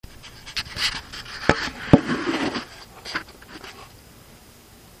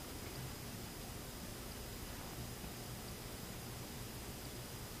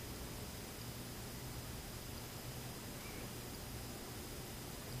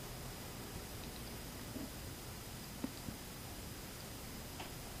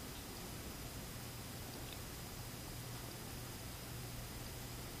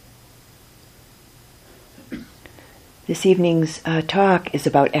This evening's talk is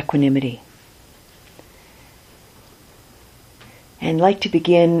about equanimity. And I'd like to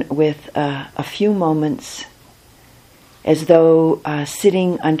begin with a few moments as though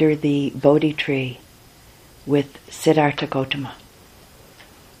sitting under the Bodhi tree with Siddhartha Gautama.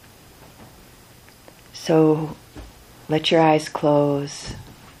 So let your eyes close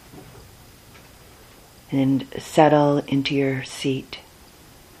and settle into your seat.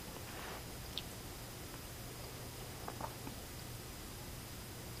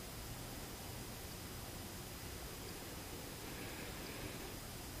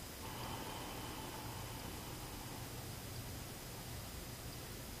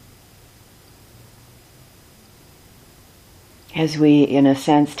 As we, in a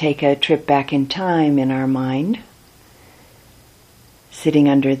sense, take a trip back in time in our mind, sitting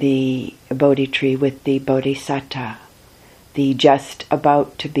under the Bodhi tree with the Bodhisattva, the just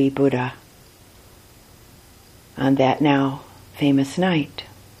about to be Buddha, on that now famous night.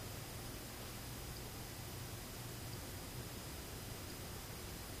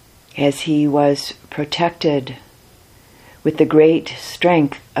 As he was protected with the great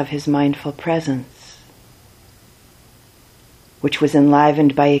strength of his mindful presence, which was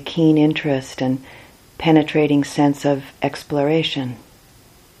enlivened by a keen interest and penetrating sense of exploration,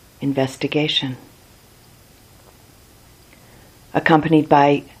 investigation, accompanied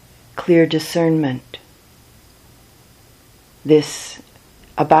by clear discernment. This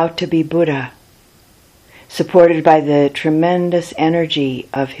about to be Buddha, supported by the tremendous energy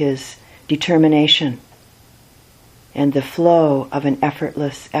of his determination and the flow of an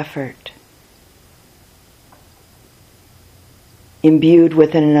effortless effort, imbued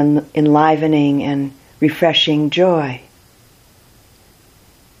with an enlivening and refreshing joy,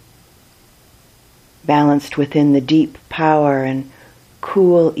 balanced within the deep power and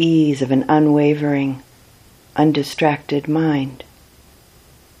cool ease of an unwavering, undistracted mind.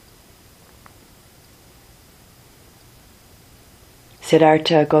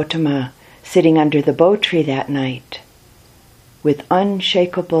 Siddhartha Gautama sitting under the Bodhi tree that night with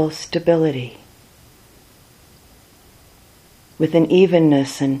unshakable stability, with an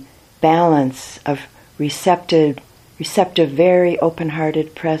evenness and balance of receptive, very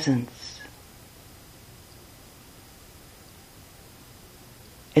open-hearted presence,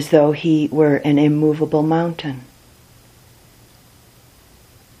 as though he were an immovable mountain,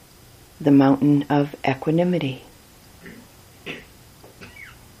 the mountain of equanimity.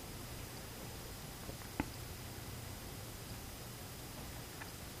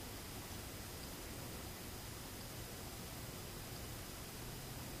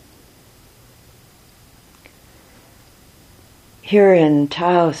 Here in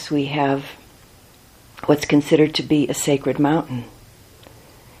Taos we have what's considered to be a sacred mountain.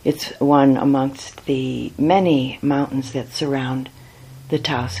 It's one amongst the many mountains that surround the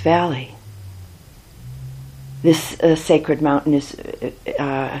Taos Valley. This sacred mountain is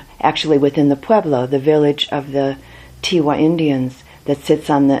actually within the Pueblo, the village of the Tiwa Indians that sits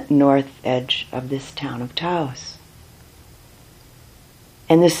on the north edge of this town of Taos.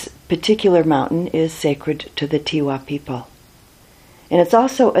 And this particular mountain is sacred to the Tiwa people. And it's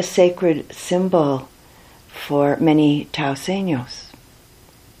also a sacred symbol for many Taoseños.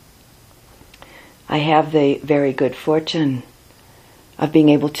 I have the very good fortune of being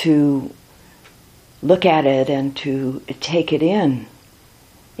able to look at it and to take it in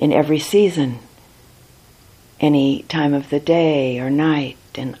every season, any time of the day or night,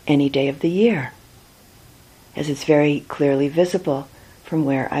 and any day of the year, as it's very clearly visible from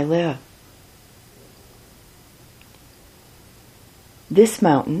where I live. This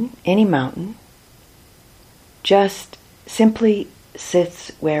mountain, any mountain, just simply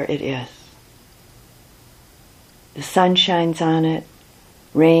sits where it is. The sun shines on it,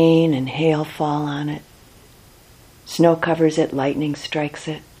 rain and hail fall on it, snow covers it, lightning strikes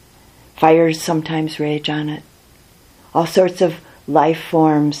it, fires sometimes rage on it. All sorts of life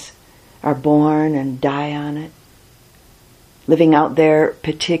forms are born and die on it, living out their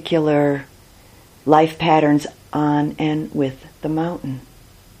particular life patterns on and with the mountain.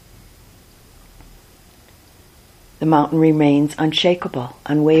 The mountain remains unshakable,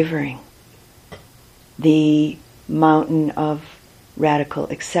 unwavering. The mountain of radical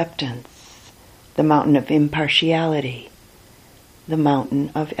acceptance, the mountain of impartiality, the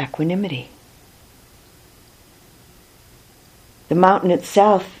mountain of equanimity. The mountain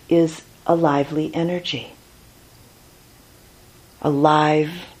itself is a lively energy. A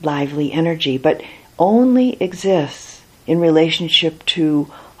lively energy, but only exists in relationship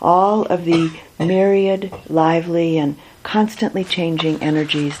to all of the myriad, lively, and constantly changing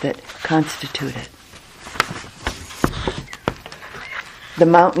energies that constitute it. The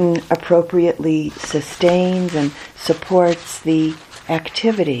mountain appropriately sustains and supports the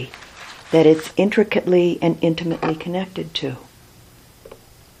activity that it's intricately and intimately connected to.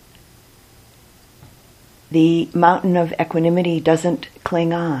 The mountain of equanimity doesn't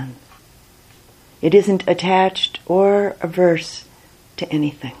cling on. It isn't attached or averse to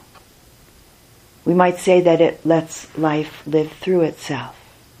anything. We might say that it lets life live through itself,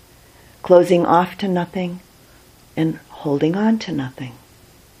 closing off to nothing and holding on to nothing.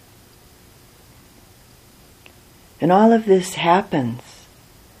 And all of this happens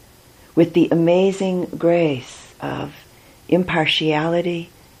with the amazing grace of impartiality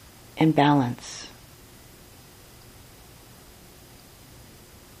and balance.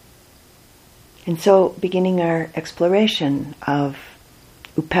 And so, beginning our exploration of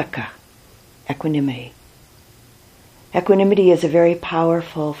upekkha, equanimity. Equanimity is a very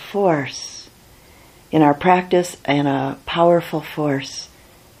powerful force in our practice and a powerful force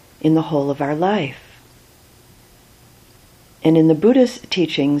in the whole of our life. And in the Buddha's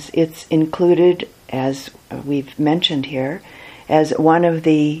teachings, it's included, as we've mentioned here, as one of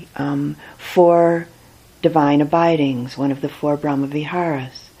the 4 divine abidings, one of the 4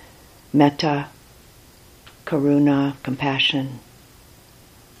 Brahmaviharas. Metta, karuna, compassion,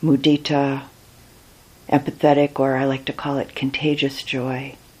 mudita, empathetic, or I like to call it contagious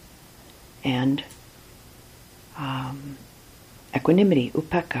joy, and equanimity,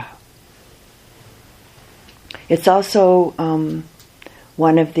 upekkha. It's also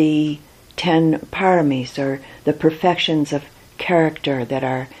one of the 10 paramis, or the perfections of character that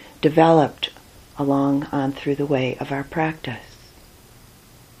are developed along on through the way of our practice.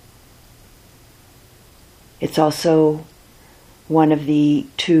 It's also one of the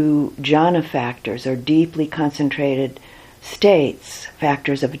 2 jhana factors, or deeply concentrated states,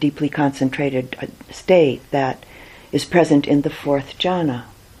 factors of a deeply concentrated state that is present in the 4th jhana.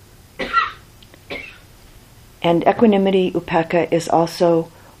 And equanimity, upekkha, is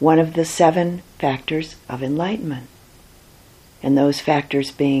also one of the 7 factors of enlightenment. And those factors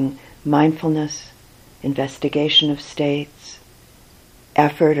being mindfulness, investigation of states,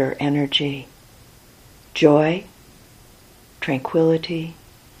 effort or energy, joy, tranquility,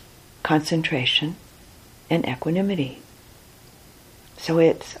 concentration, and equanimity. So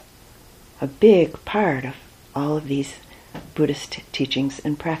it's a big part of all of these Buddhist teachings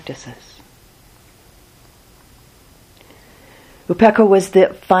and practices. Upekkha was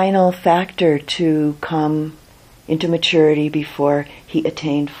the final factor to come into maturity before he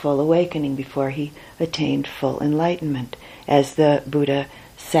attained full awakening, before he attained full enlightenment, as the Buddha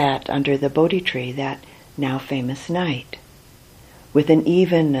sat under the Bodhi tree that now famous night, with an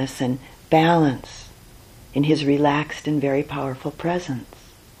evenness and balance in his relaxed and very powerful presence,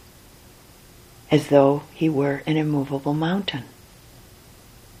 as though he were an immovable mountain.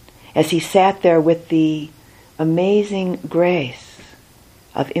 As he sat there with the amazing grace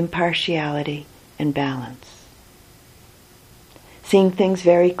of impartiality and balance, seeing things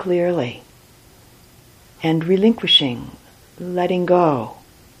very clearly and relinquishing, letting go,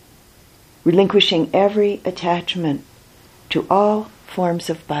 relinquishing every attachment to all forms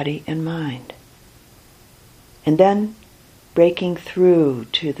of body and mind. And then breaking through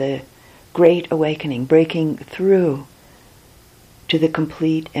to the great awakening, breaking through to the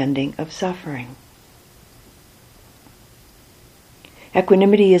complete ending of suffering.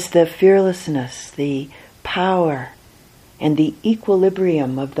 Equanimity is the fearlessness, the power, and the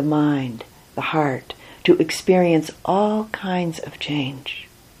equilibrium of the mind, the heart, to experience all kinds of change.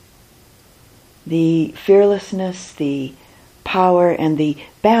 The fearlessness, the power, and the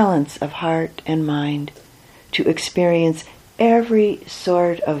balance of heart and mind to experience every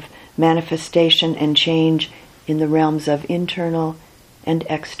sort of manifestation and change in the realms of internal and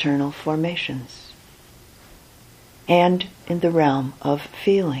external formations, and in the realm of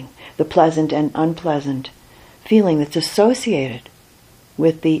feeling, the pleasant and unpleasant feeling that's associated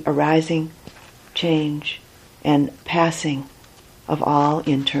with the arising, change, and passing of all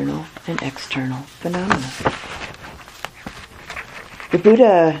internal and external phenomena. The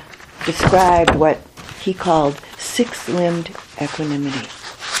Buddha described what he called 6-limbed equanimity,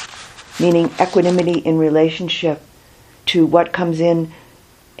 meaning equanimity in relationship to what comes in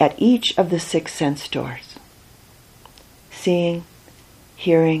at each of the 6 sense doors: seeing,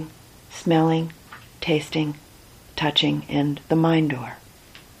 hearing, smelling, tasting, touching, and the mind door.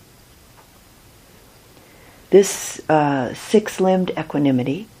 This 6-limbed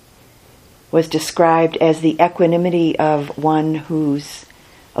equanimity was described as the equanimity of one whose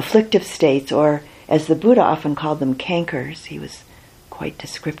afflictive states, or as the Buddha often called them, cankers — he was quite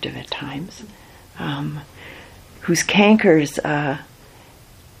descriptive at times — whose cankers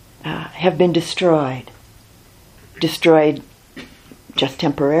have been destroyed. Destroyed just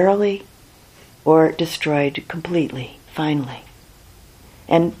temporarily, or destroyed completely, finally.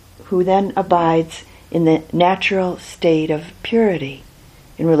 And who then abides in the natural state of purity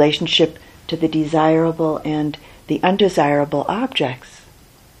in relationship to the desirable and the undesirable objects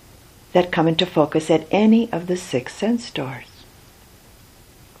that come into focus at any of the 6 sense doors.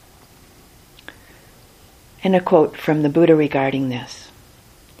 And a quote from the Buddha regarding this.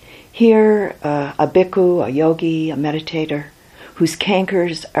 Here, a bhikkhu, a yogi, a meditator, whose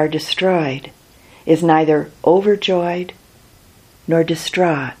cankers are destroyed, is neither overjoyed nor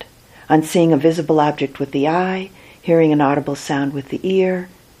distraught on seeing a visible object with the eye, hearing an audible sound with the ear,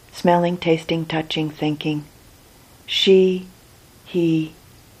 smelling, tasting, touching, thinking. He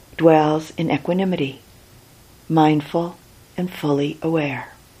dwells in equanimity, mindful and fully aware.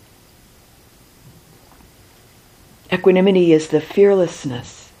 Equanimity is the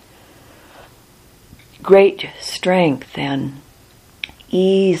fearlessness, great strength and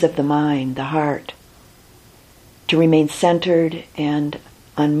ease of the mind, the heart, to remain centered and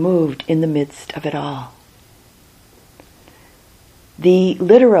unmoved in the midst of it all. The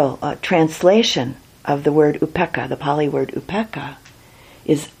literal translation of the word upekkha, the Pali word upekkha,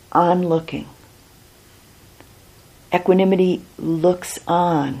 is on-looking. Equanimity looks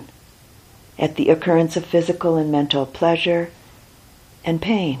on at the occurrence of physical and mental pleasure and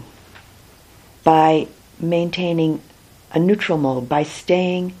pain by maintaining a neutral mode, by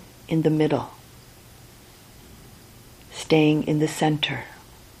staying in the middle, staying in the center,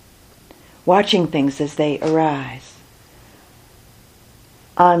 watching things as they arise.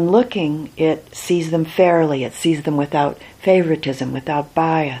 On looking, it sees them fairly, it sees them without favoritism, without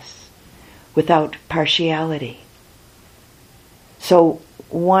bias, without partiality. So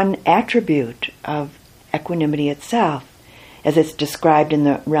one attribute of equanimity itself, as it's described in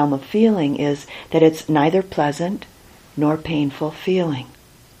the realm of feeling, is that it's neither pleasant nor painful feeling.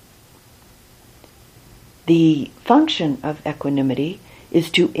 The function of equanimity is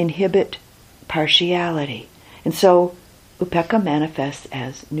to inhibit partiality. And so upekkha manifests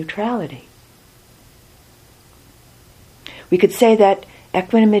as neutrality. We could say that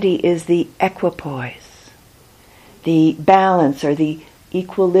equanimity is the equipoise, the balance or the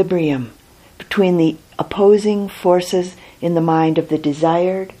equilibrium between the opposing forces in the mind of the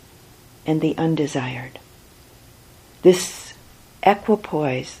desired and the undesired. This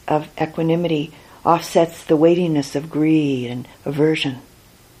equipoise of equanimity offsets the weightiness of greed and aversion.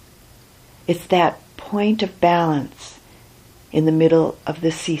 It's that point of balance in the middle of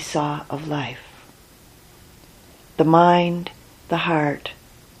the seesaw of life. The mind, the heart,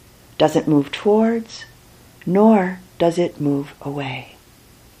 doesn't move towards, nor does it move away.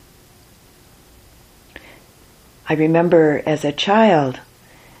 I remember as a child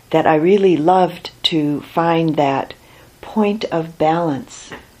that I really loved to find that point of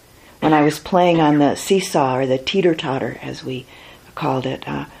balance when I was playing on the seesaw, or the teeter-totter as we called it,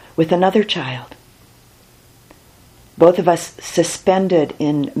 with another child. Both of us suspended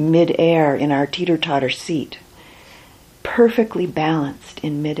in mid-air in our teeter-totter seat, perfectly balanced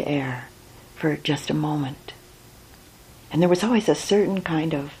in mid-air for just a moment. And there was always a certain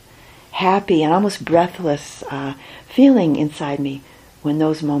kind of happy and almost breathless feeling inside me when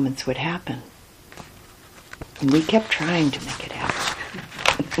those moments would happen. And we kept trying to make it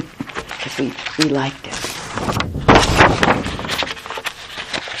happen because we liked it.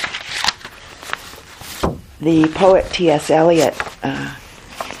 The poet T.S. Eliot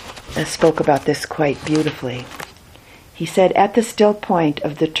spoke about this quite beautifully. He said, "At the still point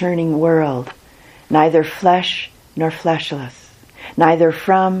of the turning world, neither flesh nor fleshless, neither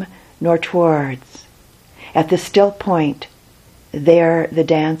from nor towards. At the still point, there the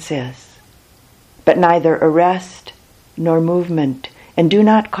dance is, but neither arrest nor movement, and do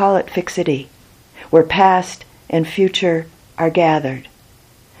not call it fixity, where past and future are gathered,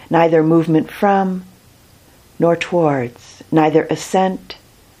 neither movement from nor towards, neither ascent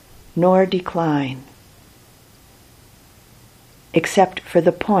nor decline. Except for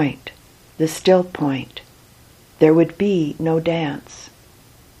the point, the still point, there would be no dance,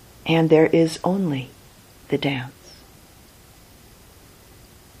 and there is only the dance."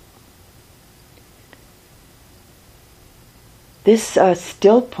 This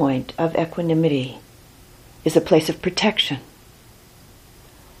still point of equanimity is a place of protection,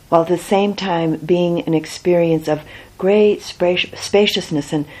 while at the same time being an experience of great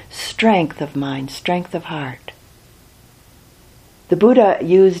spaciousness and strength of mind, strength of heart. The Buddha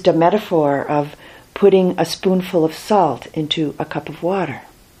used a metaphor of putting a spoonful of salt into a cup of water.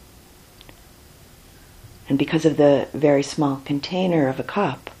 And because of the very small container of a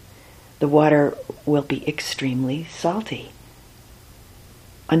cup, the water will be extremely salty,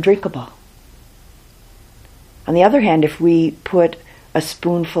 undrinkable. On the other hand, if we put a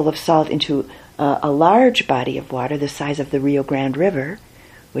spoonful of salt into a large body of water the size of the Rio Grande River,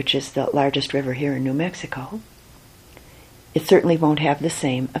 which is the largest river here in New Mexico, it certainly won't have the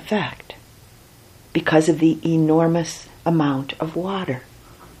same effect because of the enormous amount of water,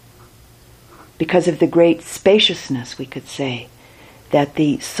 because of the great spaciousness, we could say, that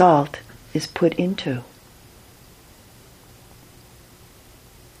the salt is put into.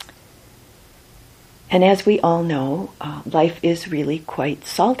 And as we all know, life is really quite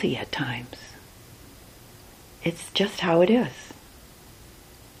salty at times. It's just how it is.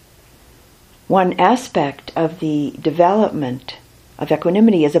 One aspect of the development of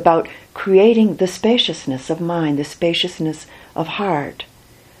equanimity is about creating the spaciousness of mind, the spaciousness of heart,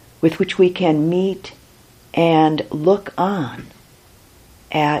 with which we can meet and look on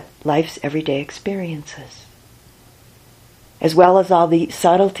at life's everyday experiences, as well as all the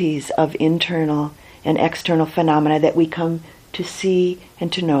subtleties of internal and external phenomena that we come to see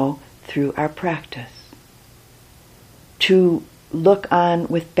and to know through our practice. To look on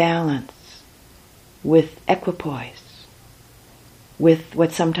with balance, with equipoise, with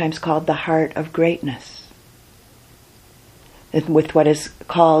what's sometimes called the heart of greatness, and with what is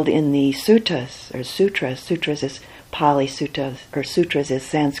called in the suttas, or sutras is Pali suttas, or sutras is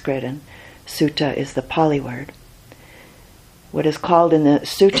Sanskrit, and sutta is the Pali word. What is called in the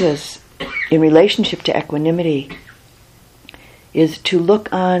suttas in relationship to equanimity is to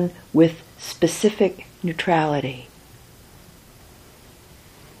look on with specific neutrality.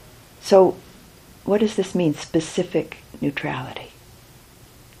 So, what does this mean, specific neutrality?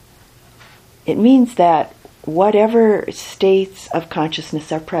 It means that whatever states of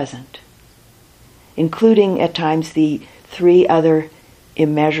consciousness are present, including at times the three other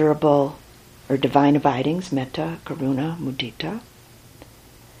immeasurable or divine abidings, metta, karuna, mudita,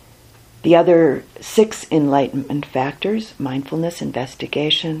 the other 6 enlightenment factors, mindfulness,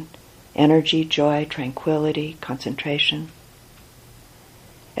 investigation, energy, joy, tranquility, concentration,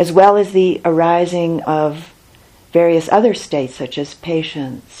 as well as the arising of various other states such as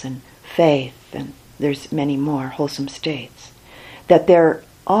patience and faith, and there's many more wholesome states, that they're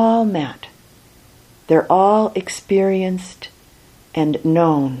all met, they're all experienced and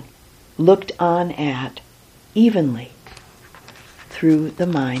known, looked on at evenly through the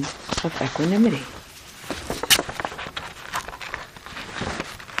mind of equanimity.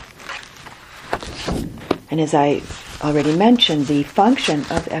 And as I already mentioned, the function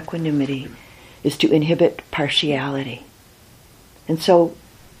of equanimity is to inhibit partiality. And so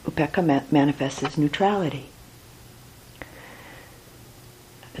upekkha manifests as neutrality.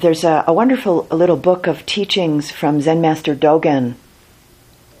 There's a wonderful little book of teachings from Zen Master Dogen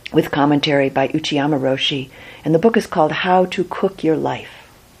with commentary by Uchiyama Roshi, and the book is called How to Cook Your Life,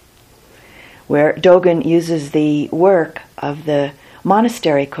 where Dogen uses the work of the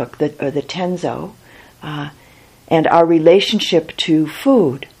monastery cook, the tenzo, and our relationship to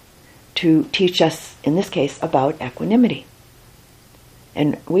food to teach us, in this case, about equanimity.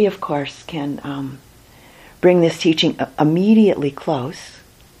 And we, of course, can bring this teaching immediately close,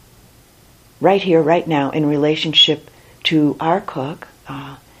 right here, right now, in relationship to our cook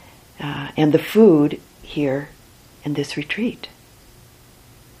and the food here in this retreat,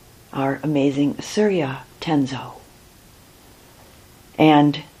 our amazing Surya Tenzo,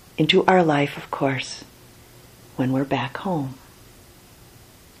 and into our life, of course, when we're back home.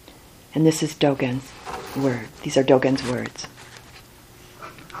 And this is Dogen's word. These are Dogen's words.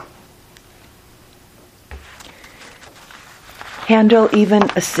 Handle even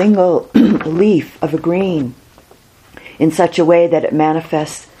a single leaf of a green in such a way that it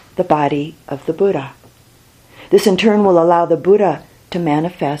manifests the body of the Buddha. This in turn will allow the Buddha to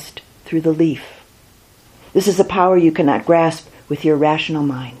manifest through the leaf. This is a power you cannot grasp with your rational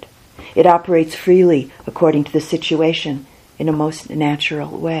mind. It operates freely according to the situation in a most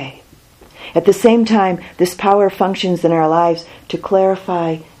natural way. At the same time, this power functions in our lives to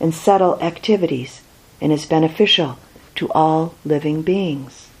clarify and settle activities and is beneficial to all living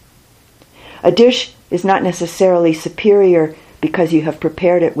beings. A dish is not necessarily superior because you have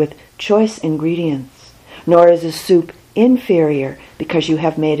prepared it with choice ingredients, nor is a soup inferior because you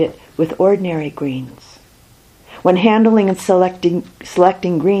have made it with ordinary greens. When handling and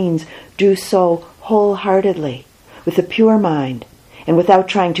selecting greens, do so wholeheartedly, with a pure mind, and without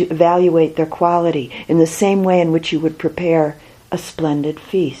trying to evaluate their quality in the same way in which you would prepare a splendid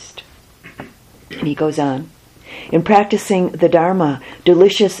feast. And he goes on, in practicing the Dharma,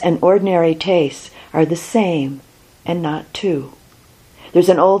 delicious and ordinary tastes are the same and not two. There's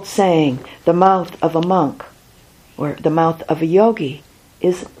an old saying, the mouth of a monk or the mouth of a yogi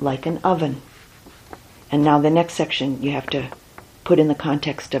is like an oven. And now the next section you have to put in the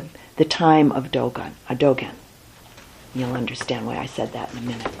context of the time of Dogen. You'll understand why I said that in a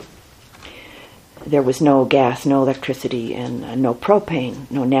minute. There was no gas, no electricity, and no propane,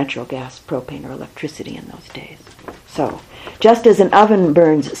 no natural gas, propane, or electricity in those days. So, just as an oven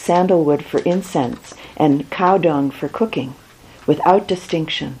burns sandalwood for incense and cow dung for cooking, without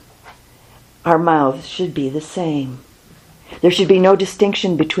distinction, our mouths should be the same. There should be no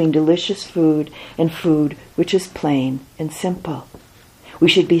distinction between delicious food and food which is plain and simple. We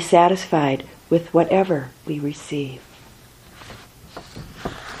should be satisfied with whatever we receive.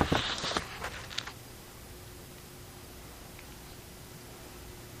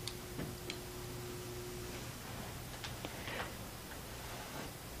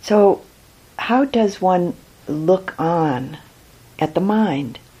 So, how does one look on at the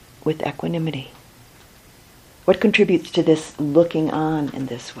mind with equanimity? What contributes to this looking on in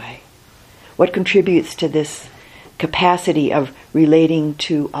this way? What contributes to this capacity of relating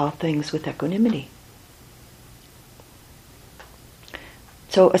to all things with equanimity?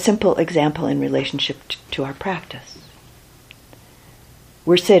 So, a simple example in relationship to our practice.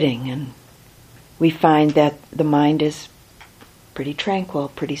 We're sitting and we find that the mind is pretty tranquil,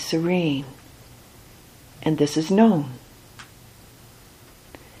 pretty serene, and this is known.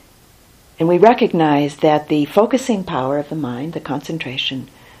 And we recognize that the focusing power of the mind, the concentration,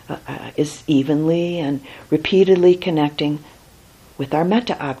 is evenly and repeatedly connecting with our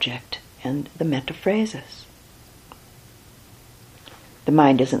metta object and the metta phrases. The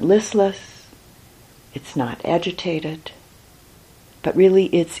mind isn't listless, it's not agitated, but really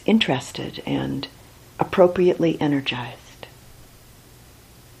it's interested and appropriately energized.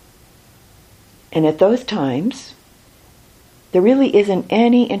 And at those times, there really isn't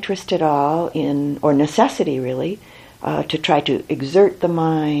any interest at all in, or necessity really, to try to exert the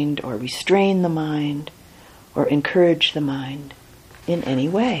mind or restrain the mind or encourage the mind in any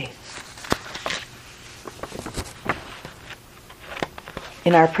way.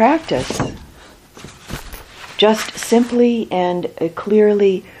 In our practice, just simply and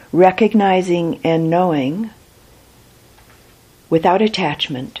clearly recognizing and knowing without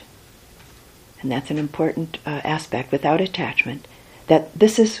attachment, and that's an important aspect, without attachment, that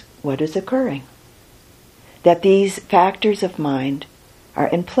this is what is occurring. That these factors of mind are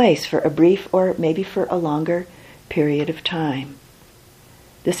in place for a brief or maybe for a longer period of time.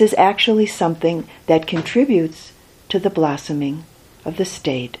 This is actually something that contributes to the blossoming of the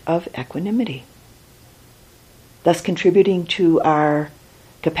state of equanimity, thus contributing to our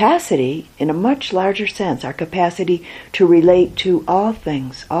capacity, in a much larger sense, our capacity to relate to all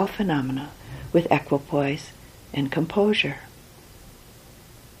things, all phenomena, with equipoise and composure.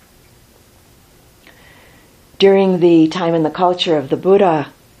 During the time and the culture of the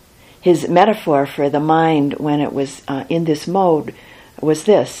Buddha, his metaphor for the mind when it was in this mode was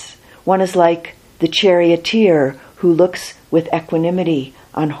this: one is like the charioteer who looks with equanimity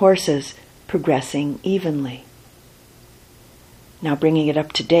on horses progressing evenly. Now, bringing it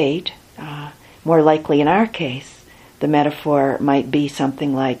up to date, more likely in our case, the metaphor might be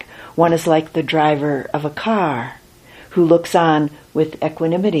something like, one is like the driver of a car who looks on with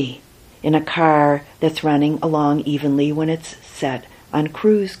equanimity in a car that's running along evenly when it's set on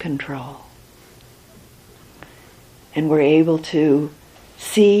cruise control. And we're able to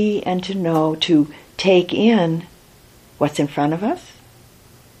see and to know, to take in what's in front of us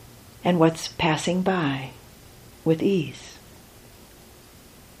and what's passing by with ease.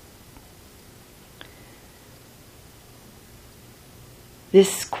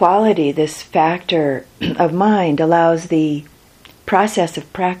 This quality, this factor of mind allows the process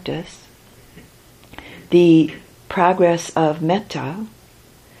of practice, the progress of metta,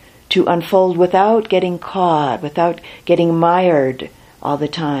 to unfold without getting caught, without getting mired all the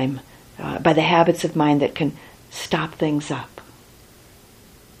time by the habits of mind that can stop things up,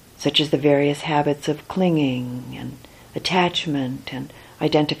 such as the various habits of clinging and attachment and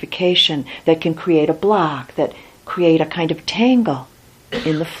identification that can create a block, that create a kind of tangle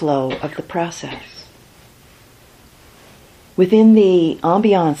in the flow of the process. Within the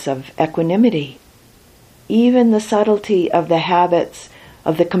ambiance of equanimity, even the subtlety of the habits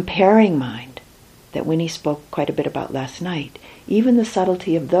of the comparing mind that Winnie spoke quite a bit about last night, even the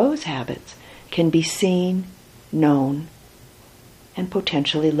subtlety of those habits can be seen, known, and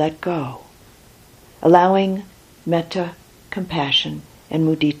potentially let go, allowing metta, compassion, and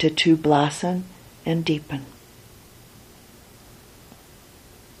mudita to blossom and deepen.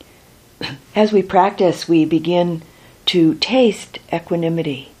 As we practice, we begin to taste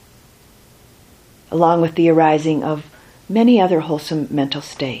equanimity, along with the arising of many other wholesome mental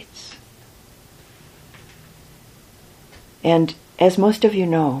states. And as most of you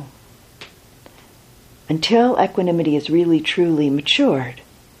know, until equanimity is really truly matured,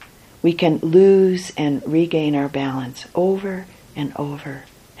 we can lose and regain our balance over and over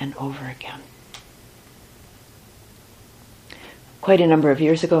and over again. Quite a number of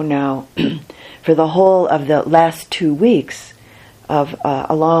years ago now, for the whole of the last 2 weeks of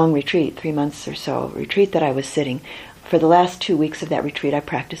a long retreat, 3 months or so, retreat that I was sitting, for the last 2 weeks of that retreat I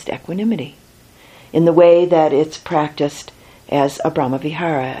practiced equanimity in the way that it's practiced as a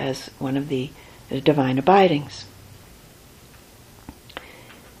Brahmavihara, as one of the divine abidings.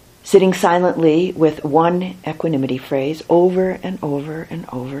 Sitting silently with one equanimity phrase over and over and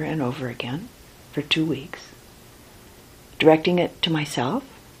over and over again for 2 weeks, directing it to myself,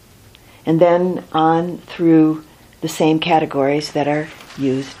 and then on through the same categories that are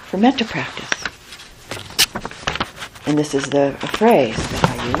used for metta practice. And this is the phrase that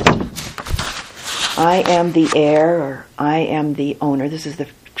I use. I am the heir, or I am the owner. This is the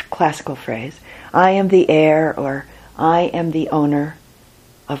classical phrase. I am the heir, or I am the owner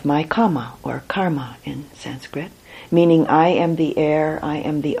of my kama, or karma in Sanskrit, meaning I am the heir, I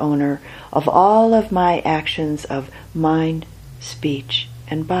am the owner of all of my actions of mind, speech,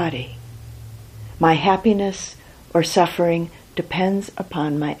 and body. My happiness or suffering depends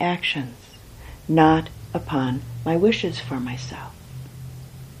upon my actions, not upon my wishes for myself.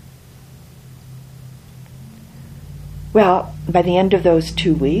 Well, by the end of those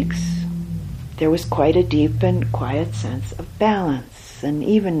 2 weeks, there was quite a deep and quiet sense of balance and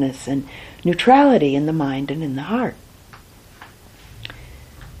evenness and neutrality in the mind and in the heart.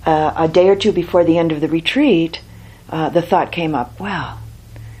 A day or two before the end of the retreat, the thought came up, well,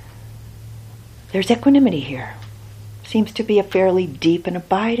 there's equanimity here. Seems to be a fairly deep and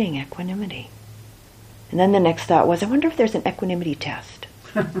abiding equanimity. And then the next thought was, I wonder if there's an equanimity test.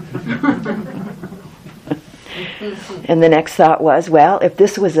 And the next thought was, well, if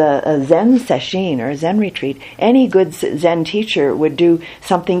this was a Zen sesshin or a Zen retreat, any good Zen teacher would do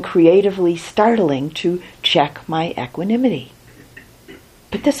something creatively startling to check my equanimity.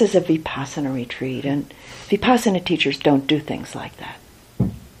 But this is a Vipassana retreat, and Vipassana teachers don't do things like that.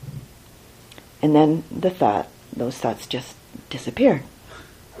 And then those thoughts just disappeared.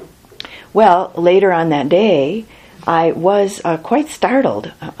 Well, later on that day, I was quite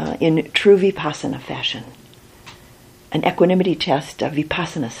startled in true Vipassana fashion. An equanimity test of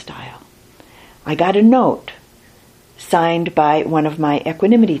Vipassana style. I got a note signed by one of my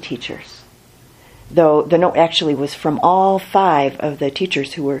equanimity teachers, though the note actually was from all 5 of the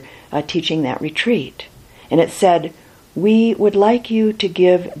teachers who were teaching that retreat. And it said, we would like you to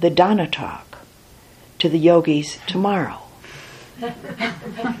give the Dana talk to the yogis tomorrow.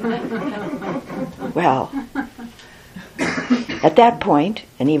 Well, at that point,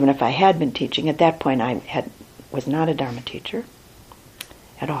 and even if I had been teaching, at that point was not a Dharma teacher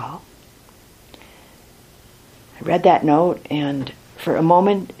at all. I read that note, and for a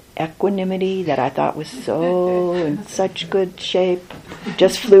moment, equanimity that I thought was so in such good shape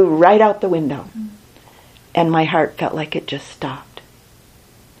just flew right out the window. And my heart felt like it just stopped.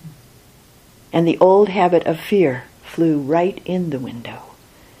 And the old habit of fear flew right in the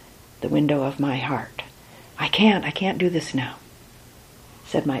window of my heart. I can't do this now,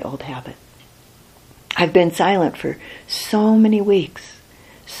 said my old habit. I've been silent for so many weeks,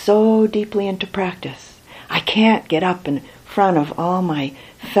 so deeply into practice. I can't get up in front of all my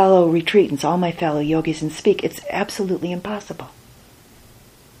fellow retreatants, all my fellow yogis, and speak. It's absolutely impossible.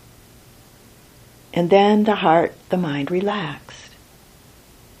 And then the mind relaxed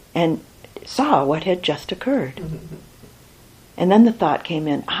and saw what had just occurred. And then the thought came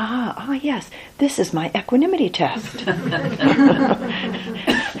in, yes, this is my equanimity test.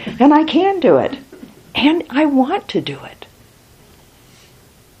 And I can do it. And I want to do it.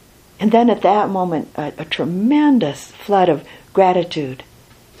 And then at that moment, a tremendous flood of gratitude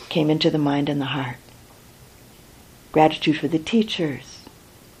came into the mind and the heart. Gratitude for the teachers.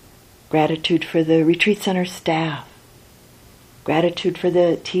 Gratitude for the retreat center staff. Gratitude for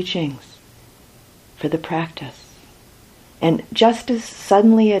the teachings. For the practice. And just as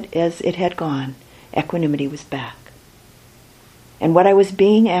suddenly as it had gone, equanimity was back. And what I was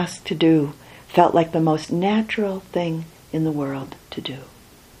being asked to do felt like the most natural thing in the world to do.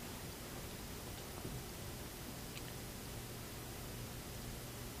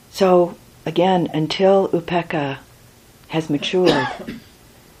 So, again, until upekkha has matured,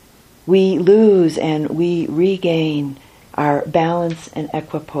 we lose and we regain our balance and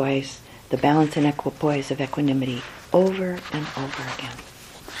equipoise, the balance and equipoise of equanimity, over and over again.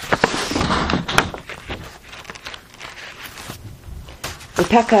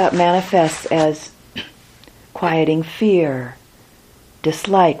 Upekkha manifests as quieting fear,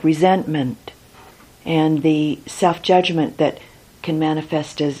 dislike, resentment, and the self-judgment that can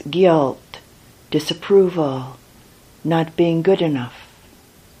manifest as guilt, disapproval, not being good enough.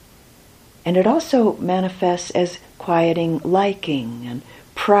 And it also manifests as quieting liking and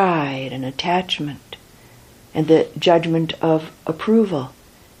pride and attachment and the judgment of approval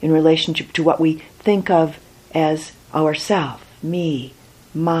in relationship to what we think of as ourself, me,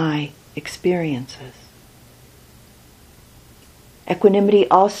 my experiences. Equanimity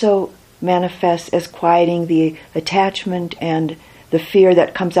also manifests as quieting the attachment and the fear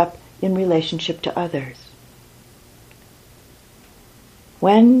that comes up in relationship to others.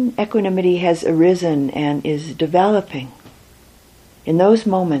 When equanimity has arisen and is developing, in those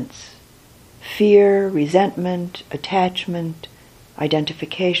moments, fear, resentment, attachment,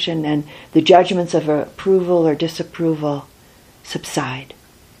 identification, and the judgments of approval or disapproval subside.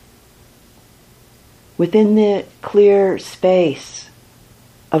 Within the clear space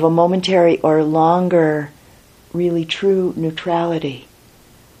of a momentary or longer, really true neutrality,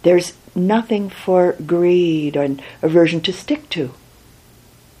 there's nothing for greed or aversion to stick to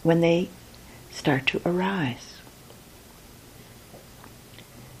when they start to arise.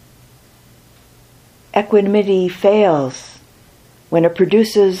 Equanimity fails when it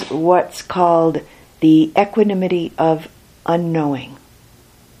produces what's called the equanimity of unknowing,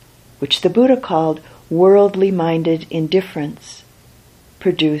 which the Buddha called worldly-minded indifference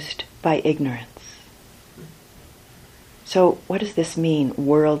produced by ignorance. So what does this mean,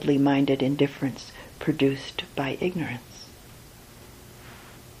 worldly-minded indifference produced by ignorance?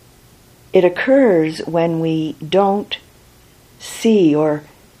 It occurs when we don't see or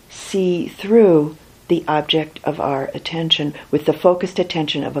see through the object of our attention with the focused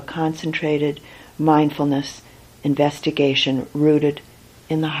attention of a concentrated mindfulness investigation rooted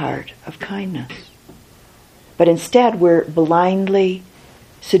in the heart of kindness. But instead we're blindly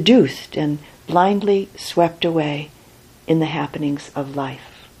seduced and blindly swept away in the happenings of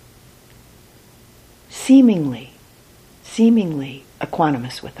life. Seemingly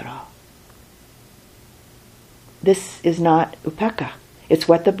equanimous with it all. This is not upekkha. It's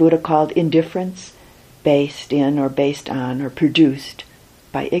what the Buddha called indifference based in or based on or produced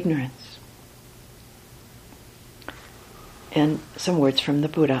by ignorance. And some words from the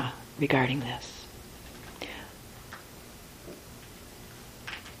Buddha regarding this.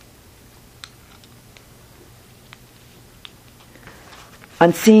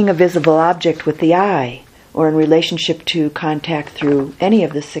 On seeing a visible object with the eye, or in relationship to contact through any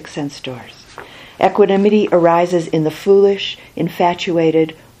of the six sense doors, equanimity arises in the foolish,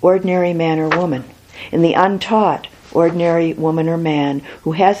 infatuated, ordinary man or woman, in the untaught, ordinary woman or man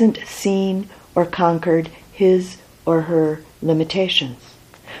who hasn't seen or conquered his or her limitations,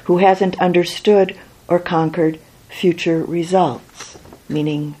 who hasn't understood or conquered future results,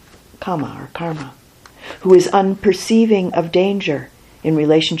 meaning kamma or karma, who is unperceiving of danger in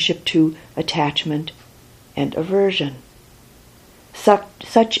relationship to attachment and aversion.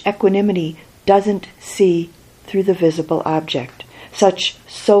 Such equanimity doesn't see through the visible object. Such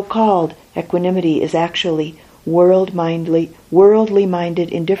so-called equanimity is actually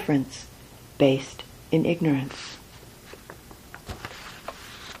worldly-minded indifference based in ignorance.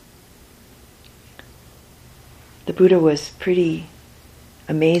 The Buddha was pretty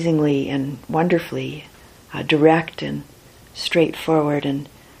amazingly and wonderfully direct and straightforward and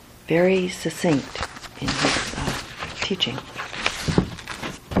very succinct in his teaching.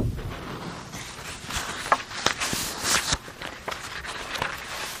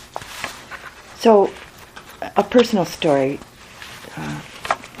 So, a personal story,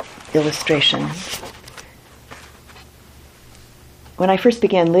 illustration. When I first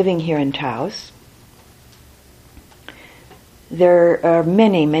began living here in Taos, there are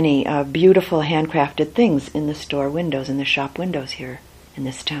many, many beautiful handcrafted things in the store windows, in the shop windows here in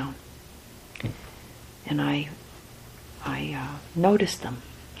this town. And I noticed them.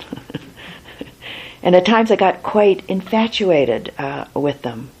 And at times I got quite infatuated with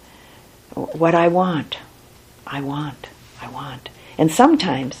them. What I want. And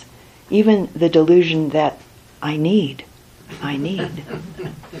sometimes even the delusion that I need. I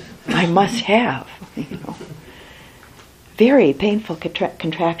must have, Very painful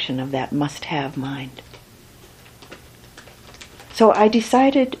contraction of that must-have mind. So I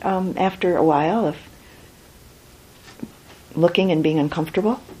decided after a while of looking and being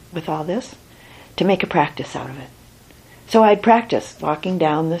uncomfortable with all this to make a practice out of it. So I'd practice walking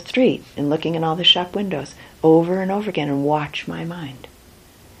down the street and looking in all the shop windows over and over again and watch my mind.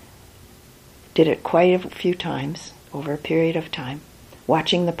 Did it quite a few times over a period of time,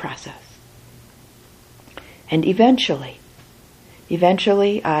 watching the process. And eventually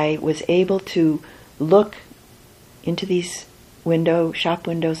I was able to look into these shop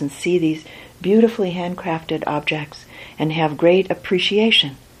windows and see these beautifully handcrafted objects and have great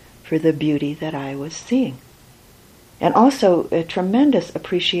appreciation for the beauty that I was seeing. And also a tremendous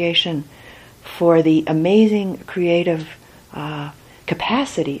appreciation for the amazing creative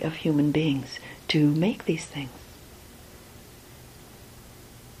capacity of human beings to make these things.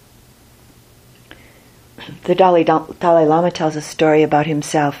 The Dalai Lama tells a story about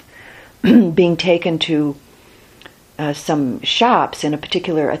himself being taken to some shops in a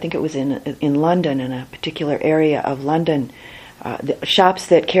particular, I think it was in London, in a particular area of London, the shops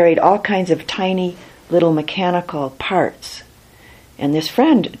that carried all kinds of tiny little mechanical parts. And this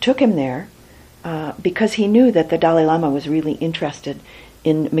friend took him there because he knew that the Dalai Lama was really interested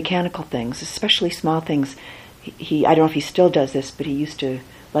in mechanical things, especially small things. I don't know if he still does this, but he used to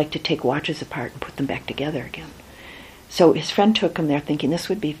like to take watches apart and put them back together again. So his friend took him there thinking this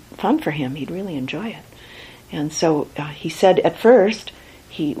would be fun for him. He'd really enjoy it. And so he said at first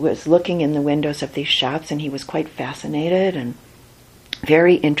he was looking in the windows of these shops and he was quite fascinated and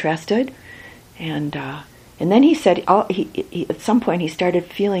very interested. And then he said he at some point he started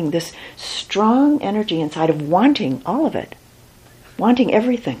feeling this strong energy inside of wanting all of it, wanting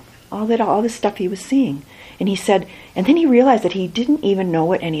everything, all the stuff he was seeing. And he said, and then he realized that he didn't even know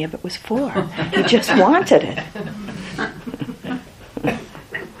what any of it was for. He just wanted it.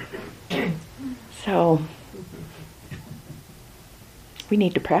 So, we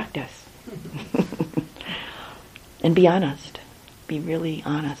need to practice. And be honest. Be really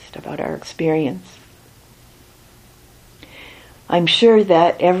honest about our experience. I'm sure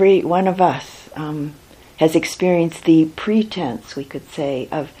that every one of us has experienced the pretense, we could say,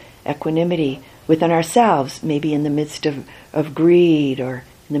 of equanimity within ourselves, maybe in the midst of greed, or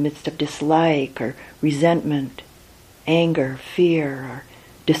in the midst of dislike, or resentment, anger, fear, or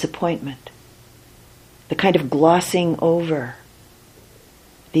disappointment. The kind of glossing over,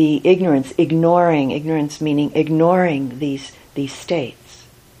 the ignorance meaning ignoring these states,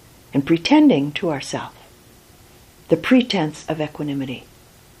 and pretending to ourselves. The pretense of equanimity.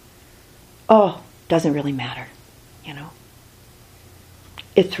 Oh, doesn't really matter,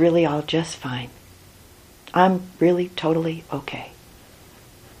 It's really all just fine. I'm really totally okay.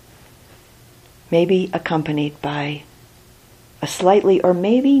 Maybe accompanied by a slightly, or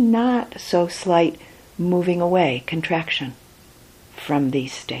maybe not so slight, moving away, contraction from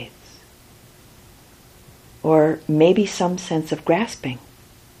these states. Or maybe some sense of grasping.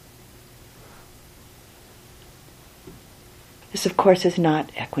 This, of course, is not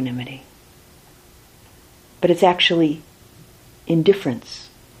equanimity. But it's actually indifference.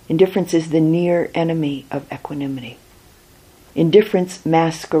 Indifference is the near enemy of equanimity. Indifference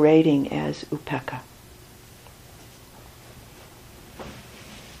masquerading as upekkha.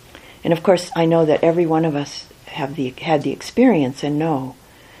 And of course, I know that every one of us had the experience and know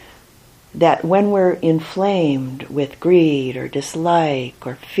that when we're inflamed with greed or dislike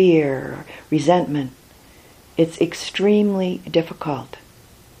or fear or resentment, it's extremely difficult,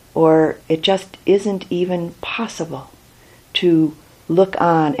 or it just isn't even possible to look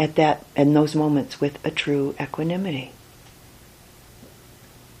on at that in those moments with a true equanimity.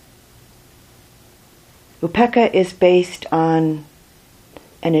 Upekkha is based on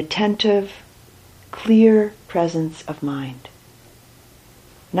an attentive, clear presence of mind,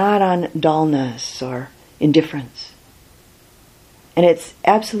 not on dullness or indifference. And it's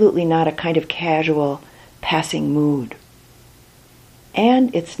absolutely not a kind of casual, passing mood.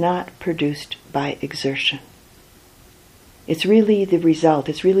 And it's not produced by exertion. It's really the result,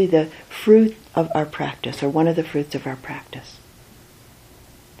 it's really the fruit of our practice, or one of the fruits of our practice.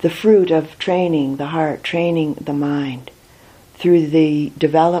 The fruit of training the heart, training the mind, through the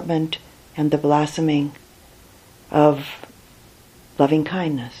development and the blossoming of loving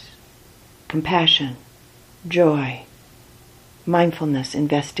kindness, compassion, joy, mindfulness,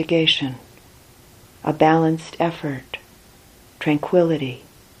 investigation, a balanced effort, tranquility,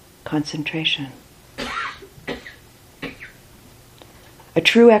 concentration. A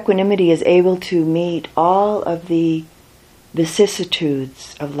true equanimity is able to meet all of the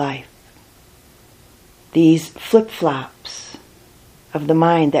vicissitudes of life, these flip-flops of the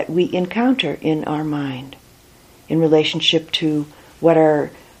mind that we encounter in our mind in relationship to what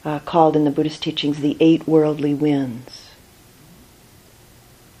are called in the Buddhist teachings the 8 worldly winds.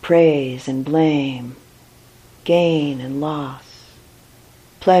 Praise and blame, gain and loss,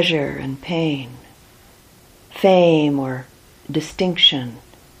 pleasure and pain, fame or distinction,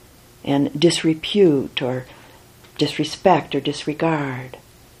 and disrepute or disrespect or disregard.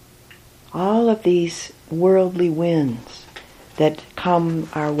 All of these worldly winds that come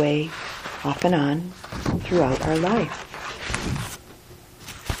our way off and on throughout our life.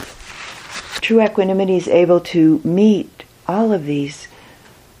 True equanimity is able to meet all of these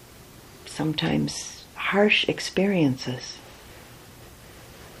sometimes harsh experiences.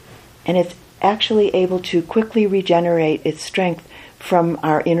 And it's actually able to quickly regenerate its strength from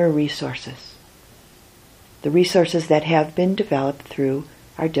our inner resources, the resources that have been developed through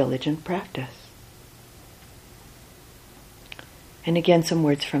our diligent practice. And again, some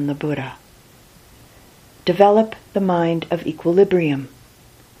words from the Buddha. Develop the mind of equilibrium.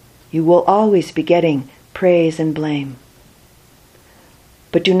 You will always be getting praise and blame.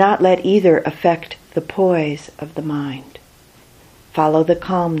 But do not let either affect the poise of the mind. Follow the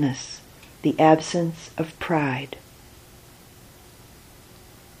calmness, the absence of pride.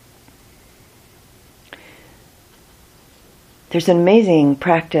 There's an amazing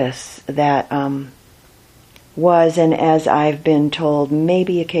practice that was, and as I've been told,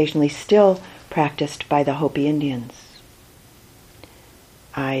 maybe occasionally still practiced by the Hopi Indians.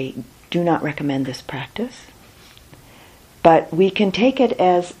 I do not recommend this practice, but we can take it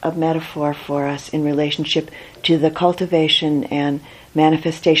as a metaphor for us in relationship to the cultivation and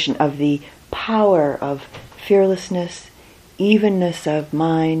manifestation of the power of fearlessness, evenness of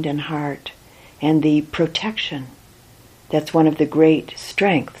mind and heart, and the protection that's one of the great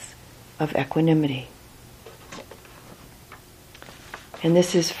strengths of equanimity. And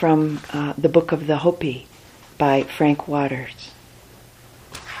this is from the Book of the Hopi by Frank Waters.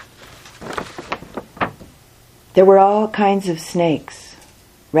 There were all kinds of snakes,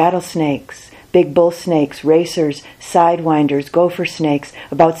 rattlesnakes, big bull snakes, racers, sidewinders, gopher snakes,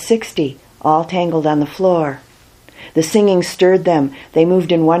 about 60, all tangled on the floor. The singing stirred them. They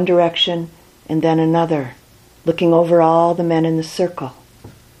moved in one direction and then another, looking over all the men in the circle.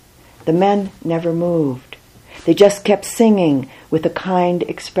 The men never moved. They just kept singing with a kind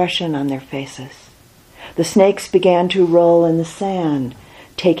expression on their faces. The snakes began to roll in the sand,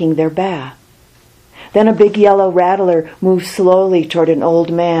 taking their bath. Then a big yellow rattler moved slowly toward an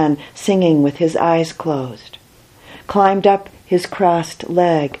old man, singing with his eyes closed, climbed up his crossed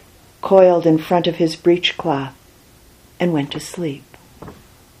leg, coiled in front of his breechcloth, and went to sleep.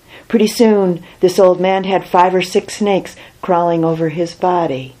 Pretty soon, this old man had 5 or 6 snakes crawling over his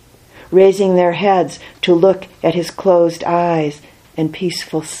body, raising their heads to look at his closed eyes and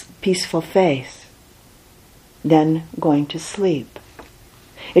peaceful face, then going to sleep.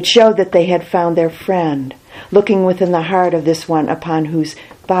 It showed that they had found their friend, looking within the heart of this one upon whose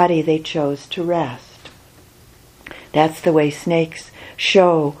body they chose to rest. That's the way snakes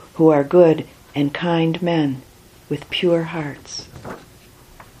show who are good and kind men with pure hearts.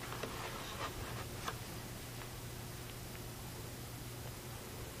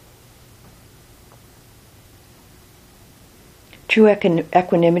 True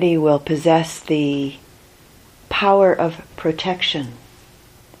equanimity will possess the power of protection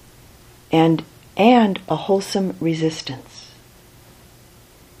and a wholesome resistance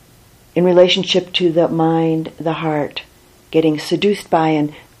in relationship to the mind, the heart, getting seduced by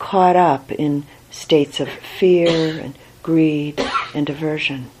and caught up in states of fear and greed and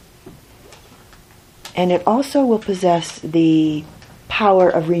aversion. And it also will possess the power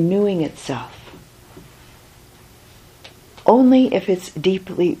of renewing itself only if it's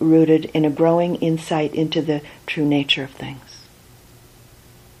deeply rooted in a growing insight into the true nature of things.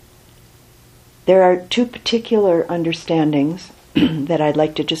 There are 2 particular understandings that I'd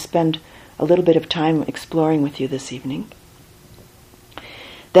like to just spend a little bit of time exploring with you this evening,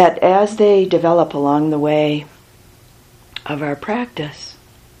 that as they develop along the way of our practice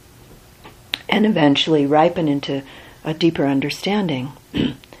and eventually ripen into a deeper understanding,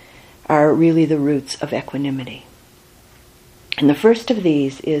 are really the roots of equanimity. And the first of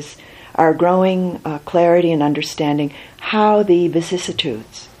these is our growing clarity and understanding how the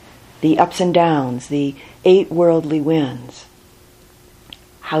vicissitudes, the ups and downs, the 8 worldly winds,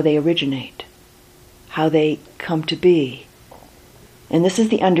 how they originate, how they come to be. And this is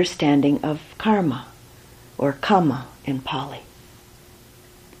the understanding of karma, or kamma in Pali.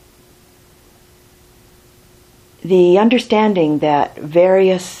 The understanding that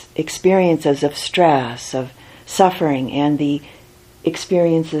various experiences of stress, of suffering, and the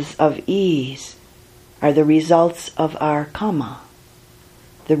experiences of ease are the results of our kamma,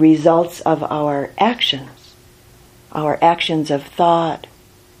 the results of our actions of thought,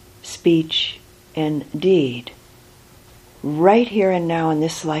 speech, and deed, right here and now in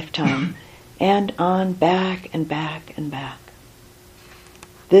this lifetime and on back and back and back.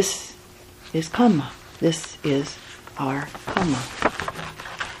 This is karma. This is our karma.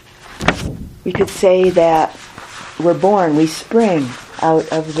 We could say that we're born, we spring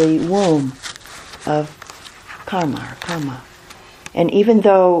out of the womb of karma or karma. And even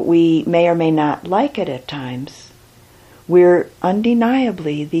though we may or may not like it at times, we're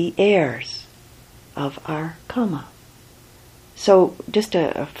undeniably the heirs of our karma. So just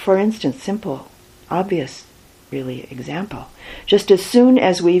for instance, simple, obvious, really, example. Just as soon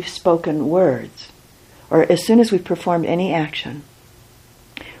as we've spoken words, or as soon as we've performed any action,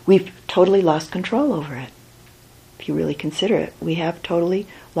 we've totally lost control over it. If you really consider it, we have totally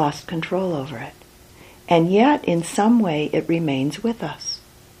lost control over it. And yet, in some way, it remains with us.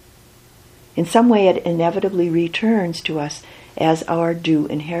 In some way, it inevitably returns to us as our due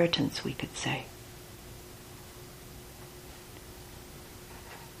inheritance, we could say.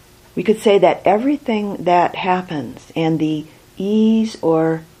 We could say that everything that happens and the ease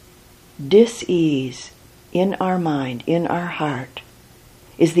or dis-ease in our mind, in our heart,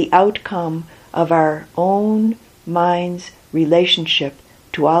 is the outcome of our own mind's relationship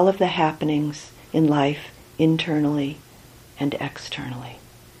to all of the happenings in life, internally and externally.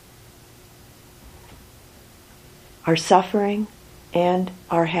 Our suffering and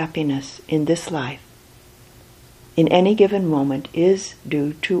our happiness in this life, in any given moment, is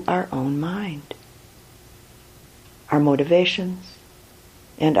due to our own mind. Our motivations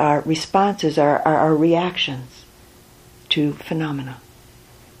and our responses are our reactions to phenomena.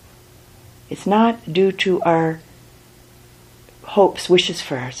 It's not due to our hopes, wishes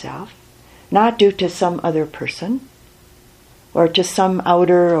for ourselves, not due to some other person, or to some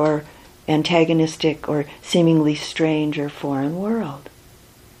outer or antagonistic or seemingly strange or foreign world.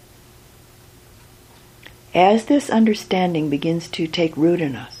 As this understanding begins to take root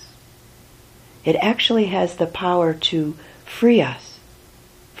in us, it actually has the power to free us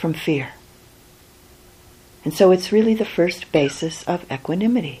from fear. And so it's really the first basis of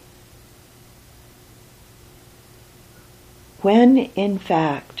equanimity. When, in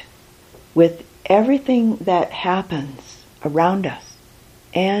fact, with everything that happens around us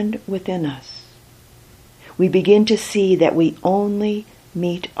and within us, we begin to see that we only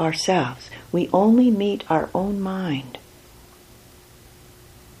meet ourselves. We only meet our own mind.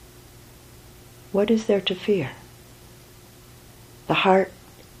 What is there to fear? The heart,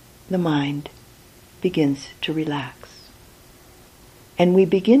 the mind, begins to relax. And we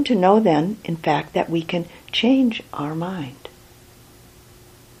begin to know then, in fact, that we can change our mind.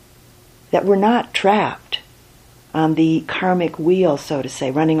 That we're not trapped on the karmic wheel, so to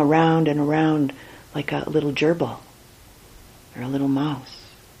say, running around and around like a little gerbil or a little mouse.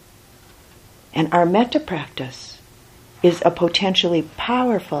 And our metta practice is a potentially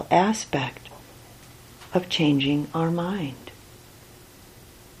powerful aspect of changing our mind.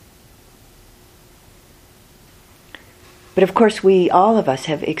 But of course, all of us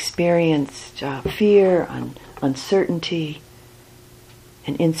have experienced fear, uncertainty,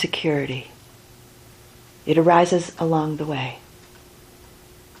 and insecurity. It arises along the way.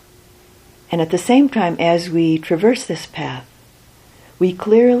 And at the same time, as we traverse this path, we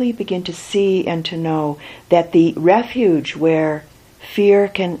clearly begin to see and to know that the refuge where fear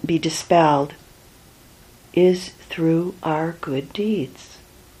can be dispelled is through our good deeds,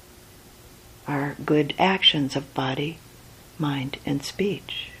 our good actions of body, mind, and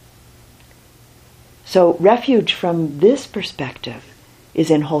speech. So refuge from this perspective is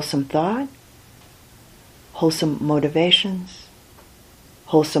in wholesome thought, wholesome motivations,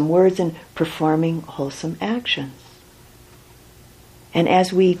 wholesome words, and performing wholesome actions. And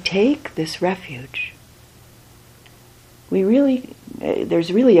as we take this refuge,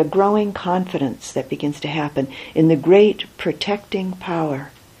 there's really a growing confidence that begins to happen in the great protecting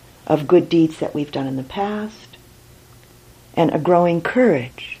power of good deeds that we've done in the past, and a growing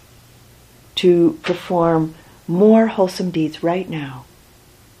courage to perform more wholesome deeds right now,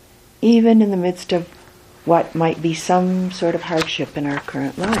 even in the midst of what might be some sort of hardship in our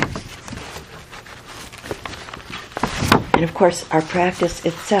current life. And of course, our practice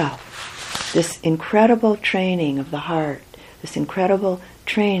itself, this incredible training of the heart, this incredible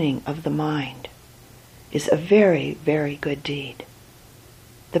training of the mind, is a very, very good deed.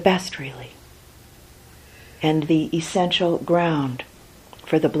 The best, really. And the essential ground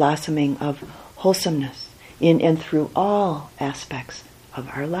for the blossoming of wholesomeness in and through all aspects of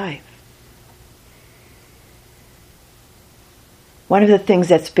our life. One of the things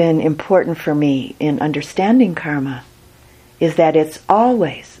that's been important for me in understanding karma is that it's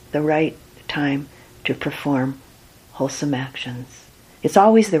always the right time to perform wholesome actions. It's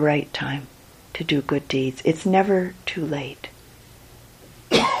always the right time to do good deeds. It's never too late.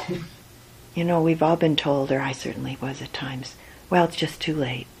 We've all been told, or I certainly was at times, well, it's just too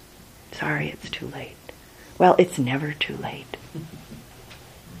late. Sorry, it's too late. Well, it's never too late.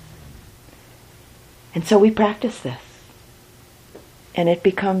 And so we practice this. And it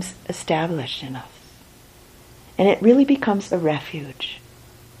becomes established in us. And it really becomes a refuge.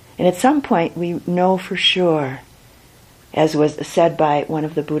 And at some point we know for sure, as was said by one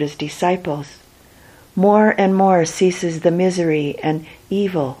of the Buddha's disciples, more and more ceases the misery and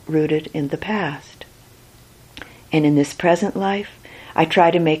evil rooted in the past. And in this present life, I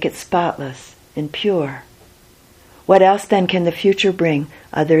try to make it spotless and pure. What else then can the future bring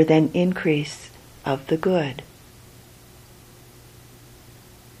other than increase of the good?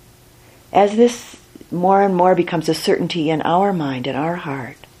 As this more and more becomes a certainty in our mind, in our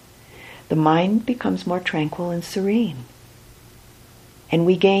heart, the mind becomes more tranquil and serene. And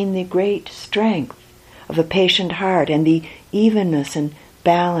we gain the great strength of a patient heart and the evenness and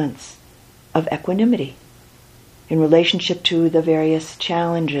balance of equanimity in relationship to the various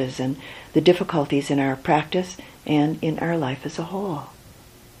challenges and the difficulties in our practice and in our life as a whole.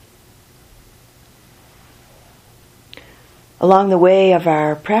 Along the way of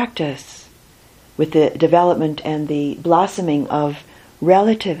our practice, with the development and the blossoming of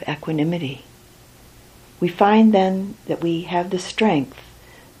relative equanimity, we find then that we have the strength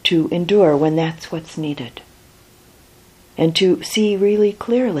to endure when that's what's needed, and to see really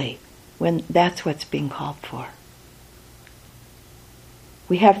clearly when that's what's being called for.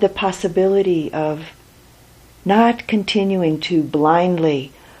 We have the possibility of not continuing to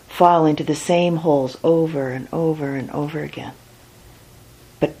blindly fall into the same holes over and over and over again,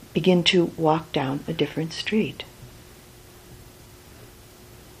 but begin to walk down a different street.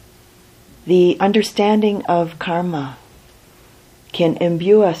 The understanding of karma can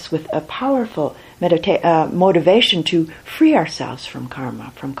imbue us with a powerful motivation to free ourselves from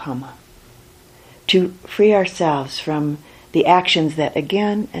karma, from kama, to free ourselves from the actions that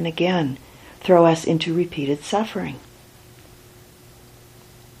again and again throw us into repeated suffering.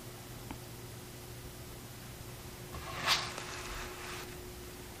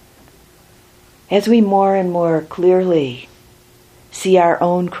 As we more and more clearly see our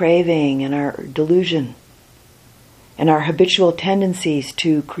own craving and our delusion and our habitual tendencies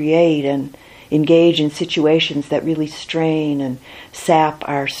to create and engage in situations that really strain and sap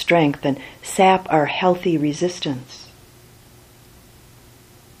our strength and sap our healthy resistance,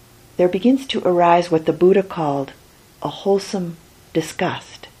 there begins to arise what the Buddha called a wholesome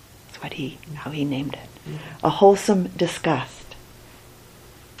disgust. That's how he named it. A wholesome disgust.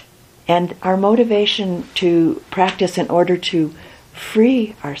 And our motivation to practice in order to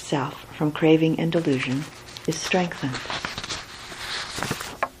free ourselves from craving and delusion is strengthened.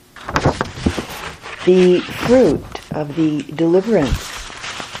 The fruit of the deliverance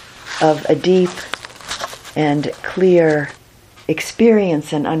of a deep and clear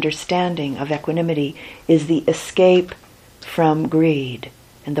experience and understanding of equanimity is the escape from greed.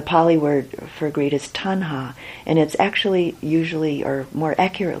 And the Pali word for greed is tanha, and it's actually usually or more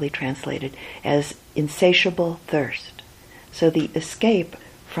accurately translated as insatiable thirst. So the escape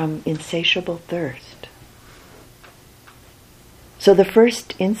from insatiable thirst. So the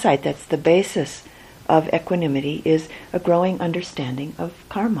first insight that's the basis of equanimity is a growing understanding of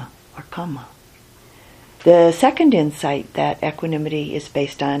karma or kama. The second insight that equanimity is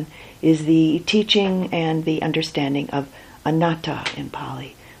based on is the teaching and the understanding of anatta in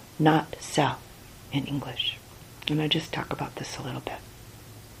Pali, not self in English. And I'll just talk about this a little bit.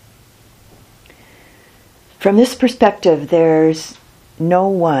 From this perspective, there's no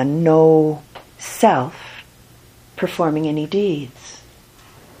one, no self performing any deeds,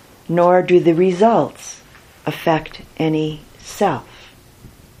 nor do the results affect any self.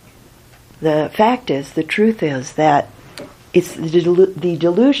 The fact is, the truth is that it's the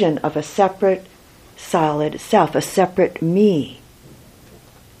delusion of a separate, solid self, a separate me,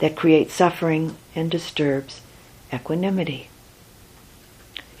 that creates suffering and disturbs equanimity.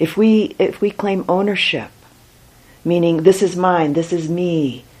 If we claim ownership, meaning this is mine, this is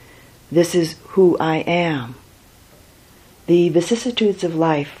me, this is who I am, the vicissitudes of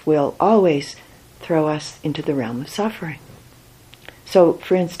life will always throw us into the realm of suffering. So,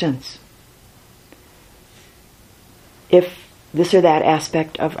 for instance, if this or that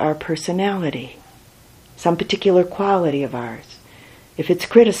aspect of our personality, some particular quality of ours, if it's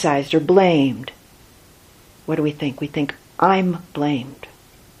criticized or blamed, what do we think? We think, I'm blamed.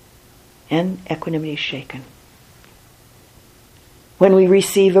 And equanimity is shaken. When we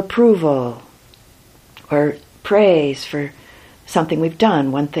receive approval or praise for something we've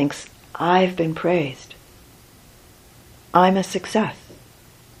done, one thinks, I've been praised. I'm a success.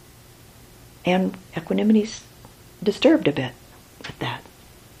 And equanimity's disturbed a bit at that.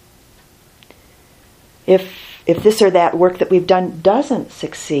 If this or that work that we've done doesn't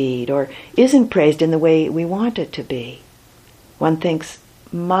succeed or isn't praised in the way we want it to be, one thinks,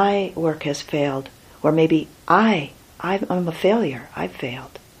 my work has failed, or maybe I'm a failure, I've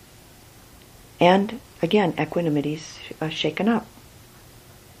failed. And again, equanimity's shaken up.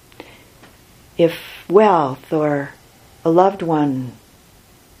 If wealth or a loved one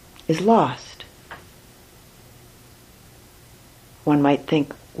is lost, one might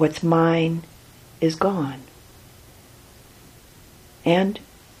think, what's mine is gone. And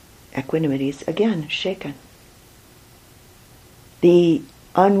equanimity's again shaken. The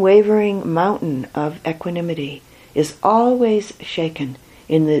unwavering mountain of equanimity is always shaken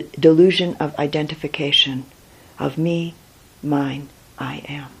in the delusion of identification of me, mine, I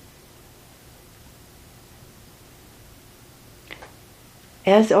am.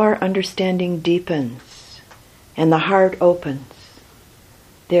 As our understanding deepens and the heart opens,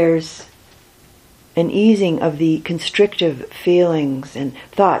 there's an easing of the constrictive feelings and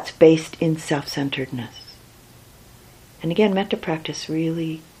thoughts based in self-centeredness. And again, metta practice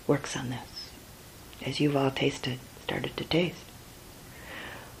really works on this, as you've all started to taste.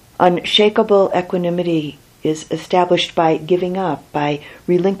 Unshakable equanimity is established by giving up, by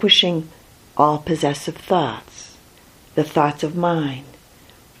relinquishing all possessive thoughts, the thoughts of mind,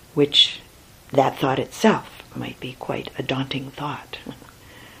 which that thought itself might be quite a daunting thought.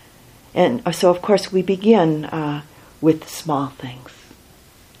 And so, of course, we begin with small things,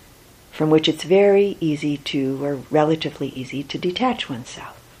 from which it's very easy to, or relatively easy, to detach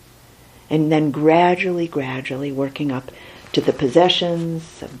oneself. And then gradually working up to the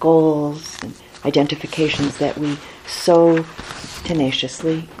possessions, goals, and identifications that we so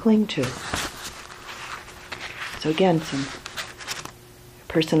tenaciously cling to. So again, some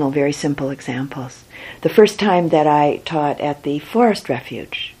personal, very simple examples. The first time that I taught at the Forest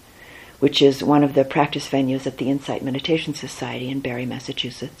Refuge, which is one of the practice venues at the Insight Meditation Society in Barre,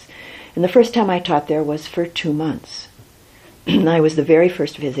 Massachusetts. And the first time I taught there was for 2 months. I was the very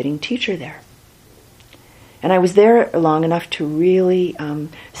first visiting teacher there. And I was there long enough to really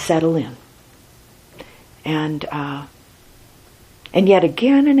settle in. And yet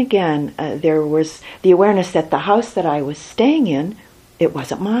again and again, there was the awareness that the house that I was staying in, it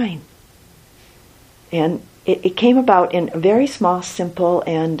wasn't mine. And it came about in very small, simple,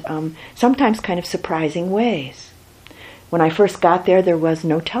 and sometimes kind of surprising ways. When I first got there, there was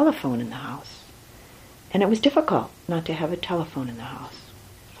no telephone in the house. And it was difficult not to have a telephone in the house.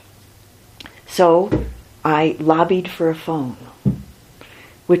 So I lobbied for a phone,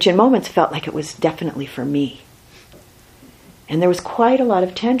 which in moments felt like it was definitely for me. And there was quite a lot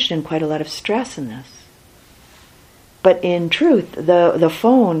of tension, quite a lot of stress in this. But in truth, the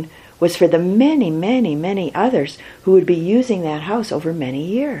phone was for the many, many, many others who would be using that house over many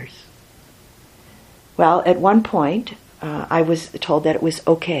years. Well, at one point, I was told that it was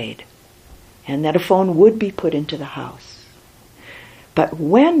okayed, and that a phone would be put into the house. But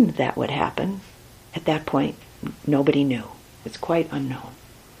when that would happen, at that point, nobody knew. It was quite unknown.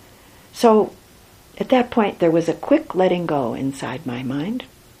 So, at that point, there was a quick letting go inside my mind.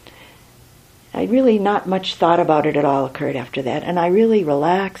 I really, not much thought about it at all occurred after that, and I really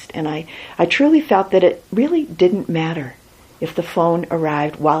relaxed, and I truly felt that it really didn't matter if the phone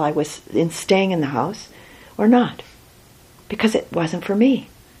arrived while I was staying in the house or not, because it wasn't for me.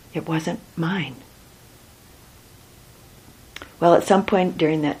 It wasn't mine. Well, at some point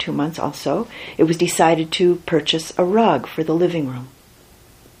during that 2 months also, it was decided to purchase a rug for the living room.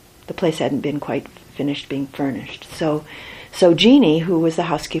 The place hadn't been quite finished being furnished. So Jeannie, who was the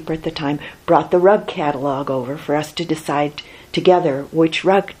housekeeper at the time, brought the rug catalog over for us to decide together which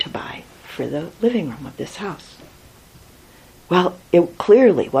rug to buy for the living room of this house. Well, it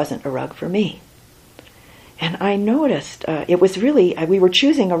clearly wasn't a rug for me. And I noticed it was really, we were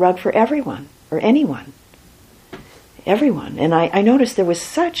choosing a rug for everyone, or anyone. Everyone. And I noticed there was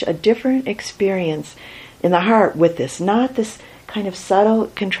such a different experience in the heart with this, not this kind of subtle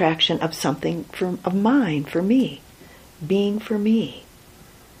contraction of something of mine, for me. Being for me.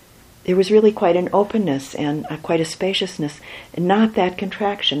 There was really quite an openness and quite a spaciousness, and not that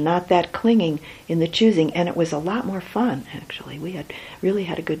contraction, not that clinging in the choosing, and it was a lot more fun, actually. We had really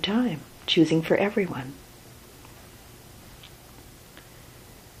had a good time choosing for everyone.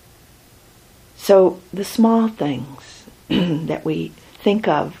 So the small things that we think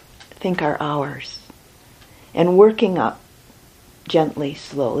are ours, and working up gently,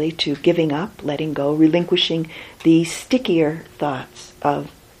 slowly, to giving up, letting go, relinquishing the stickier thoughts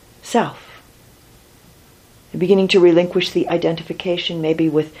of self. Beginning to relinquish the identification maybe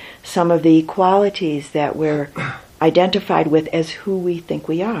with some of the qualities that we're identified with as who we think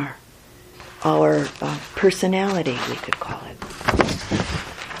we are. Our personality, we could call it.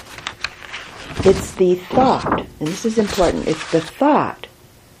 It's the thought, and this is important, it's the thought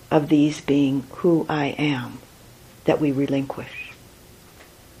of these being who I am that we relinquish.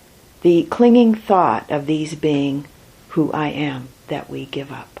 The clinging thought of these being who I am that we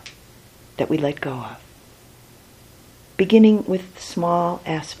give up, that we let go of. Beginning with small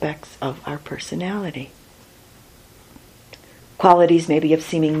aspects of our personality. Qualities maybe of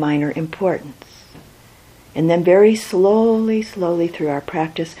seeming minor importance. And then very slowly through our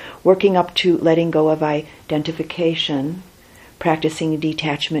practice, working up to letting go of identification, practicing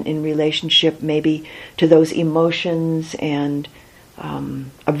detachment in relationship maybe to those emotions and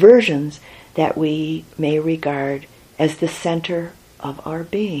aversions that we may regard as the center of our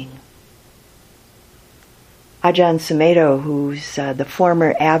being. Ajahn Sumedho, who's the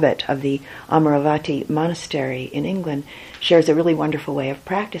former abbot of the Amaravati monastery in England, shares a really wonderful way of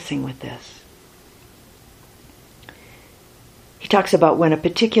practicing with this. He talks about when a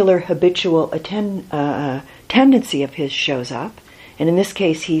particular habitual tendency of his shows up, and in this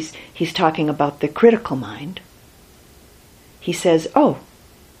case he's talking about the critical mind. He says, oh,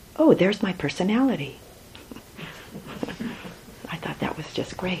 there's my personality. I thought that was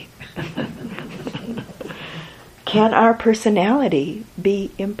just great. Can our personality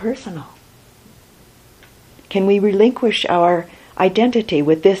be impersonal? Can we relinquish our identity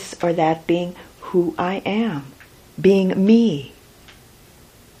with this or that being who I am, being me?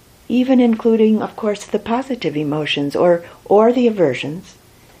 Even including, of course, the positive emotions or the aversions,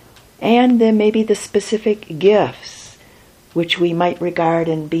 and then maybe the specific gifts which we might regard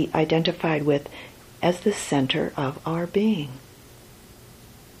and be identified with as the center of our being.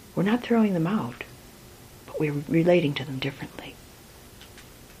 We're not throwing them out, but we're relating to them differently.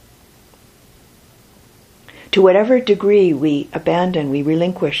 To whatever degree we abandon, we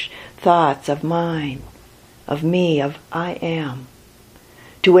relinquish thoughts of mine, of me, of I am,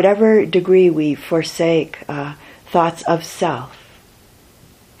 to whatever degree we forsake thoughts of self,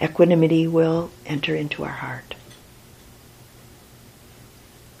 equanimity will enter into our heart.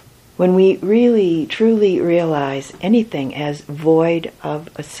 When we really, truly realize anything as void of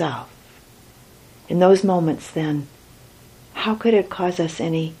a self, in those moments then, how could it cause us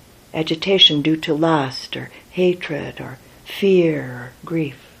any agitation due to lust or hatred or fear or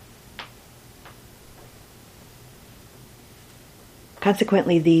grief?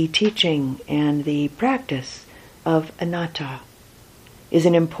 Consequently, the teaching and the practice of anatta is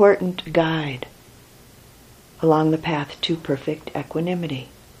an important guide along the path to perfect equanimity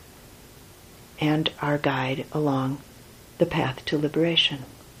and our guide along the path to liberation.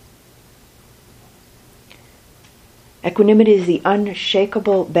 Equanimity is the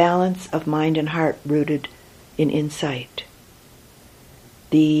unshakable balance of mind and heart rooted in insight.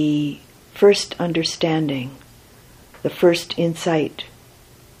 The first understanding, the first insight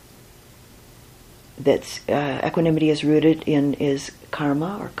that equanimity is rooted in is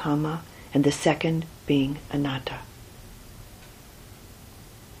karma or kama, and the second being anatta.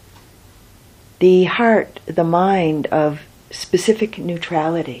 The heart, the mind of specific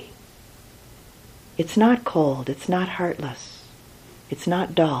neutrality. It's not cold, it's not heartless, it's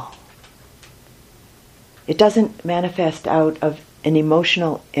not dull. It doesn't manifest out of an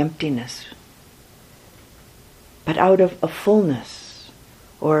emotional emptiness, but out of a fullness,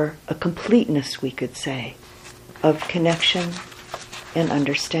 or a completeness, we could say, of connection and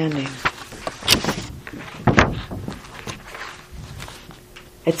understanding.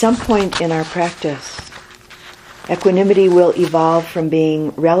 At some point in our practice, equanimity will evolve from being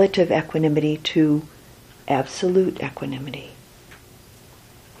relative equanimity to absolute equanimity.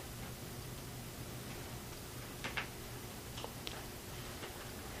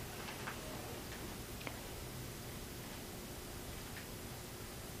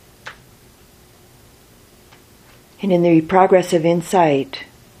 And in the progress of insight,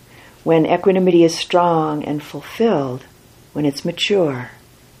 when equanimity is strong and fulfilled, when it's mature,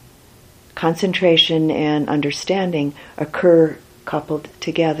 concentration and understanding occur coupled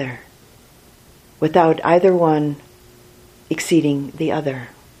together, without either one exceeding the other,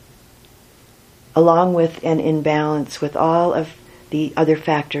 along with an imbalance with all of the other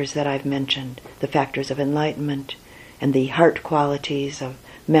factors that I've mentioned, the factors of enlightenment and the heart qualities of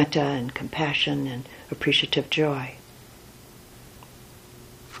metta and compassion and appreciative joy.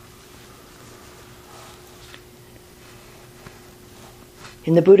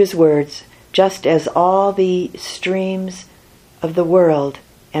 In the Buddha's words, just as all the streams of the world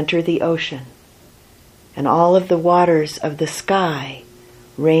enter the ocean, and all of the waters of the sky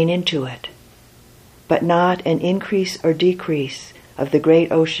rain into it, but not an increase or decrease of the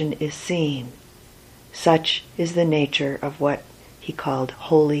great ocean is seen. Such is the nature of what he called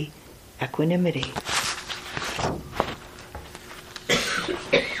holy equanimity.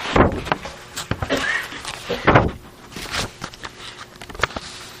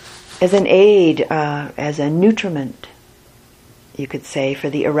 As an aid, as a nutriment, you could say, for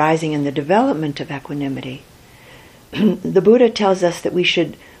the arising and the development of equanimity, the Buddha tells us that we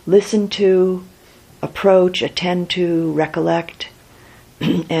should listen to, approach, attend to, recollect,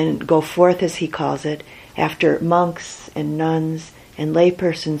 and go forth, as he calls it, after monks and nuns and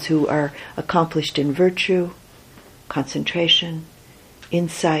laypersons who are accomplished in virtue, concentration,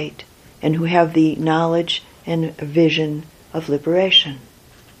 insight, and who have the knowledge and vision of liberation.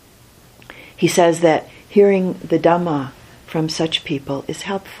 He says that hearing the Dhamma from such people is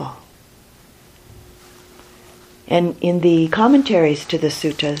helpful. And in the commentaries to the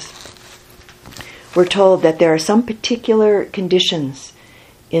suttas, we're told that there are some particular conditions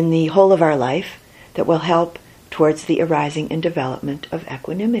in the whole of our life that will help towards the arising and development of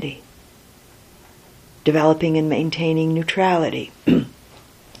equanimity. Developing and maintaining neutrality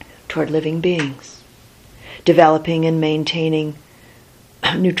toward living beings. Developing and maintaining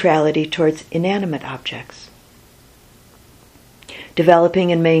neutrality towards inanimate objects.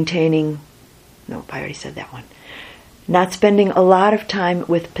 Developing and maintaining, no, I already said that one. Not spending a lot of time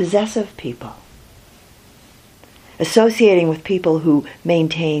with possessive people. Associating with people who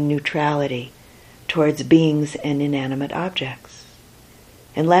maintain neutrality towards beings and inanimate objects.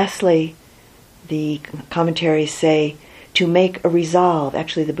 And lastly, the commentaries say to make a resolve,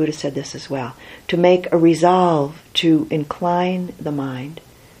 actually the Buddha said this as well, to make a resolve to incline the mind,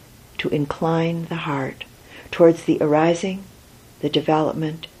 to incline the heart towards the arising, the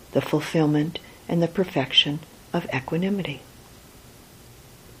development, the fulfillment, and the perfection of equanimity.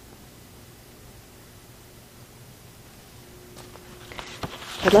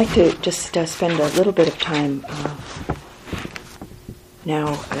 I'd like to just spend a little bit of time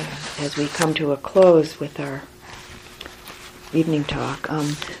now as we come to a close with our evening talk,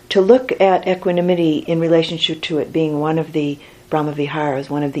 to look at equanimity in relationship to it being one of the Brahmaviharas,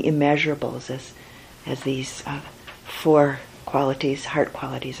 one of the immeasurables, as these four qualities, heart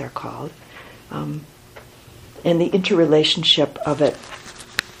qualities are called, and the interrelationship of it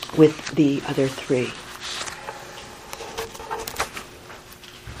with the other three.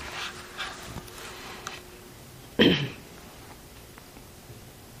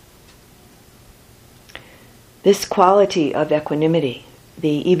 This quality of equanimity,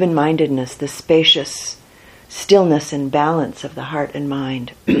 the even-mindedness, the spacious stillness and balance of the heart and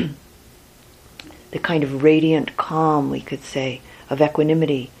mind, the kind of radiant calm, we could say, of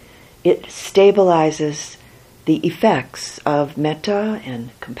equanimity, it stabilizes the effects of metta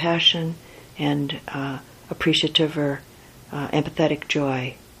and compassion and appreciative or empathetic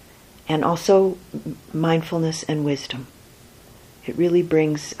joy, and also mindfulness and wisdom. It really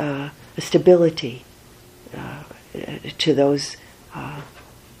brings a stability to those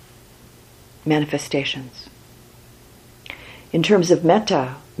manifestations. In terms of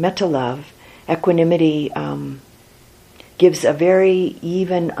metta love, equanimity gives a very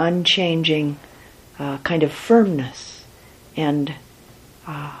even, unchanging kind of firmness, and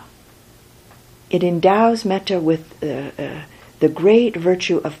it endows metta with the great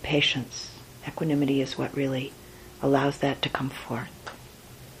virtue of patience. Equanimity is what really allows that to come forth.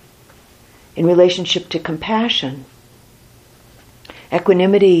 In relationship to compassion,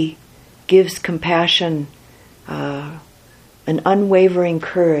 equanimity gives compassion an unwavering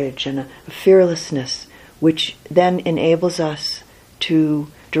courage and a fearlessness, which then enables us to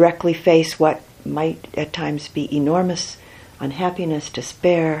directly face what might at times be enormous unhappiness,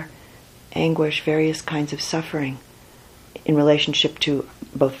 despair, anguish, various kinds of suffering in relationship to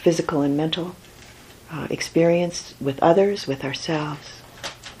both physical and mental experience with others, with ourselves,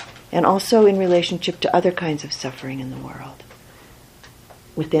 and also in relationship to other kinds of suffering in the world,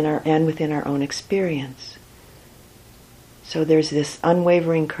 within our own experience. So there's this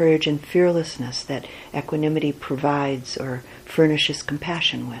unwavering courage and fearlessness that equanimity provides or furnishes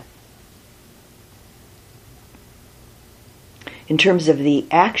compassion with. In terms of the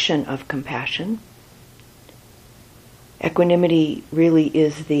action of compassion, equanimity really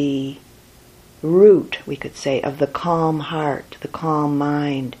is the root, we could say, of the calm heart, the calm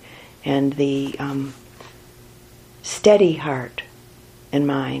mind, and the steady heart and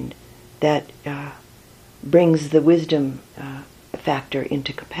mind that brings the wisdom factor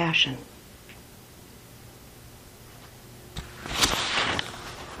into compassion.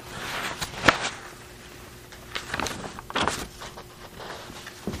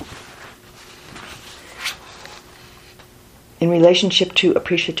 in relationship to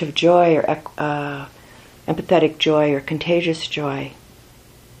appreciative joy or empathetic joy or contagious joy,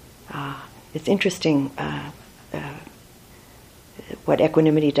 it's interesting what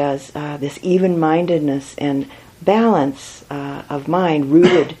equanimity does. This even-mindedness and balance of mind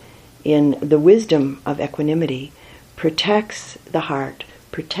rooted in the wisdom of equanimity protects the heart,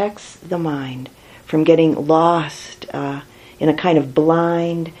 protects the mind from getting lost in a kind of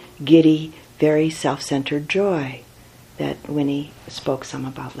blind, giddy, very self-centered joy that Winnie spoke some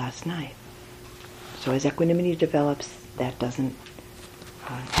about last night. So as equanimity develops, that doesn't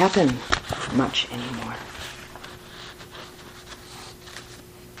happen much anymore.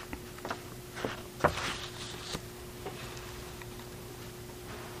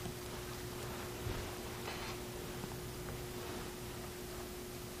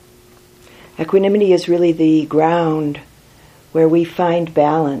 Equanimity is really the ground where we find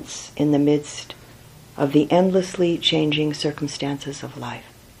balance in the midst of the endlessly changing circumstances of life.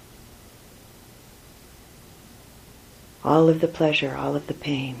 All of the pleasure, all of the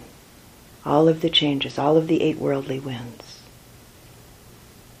pain, all of the changes, all of the 8 worldly winds.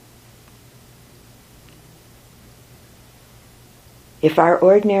 If our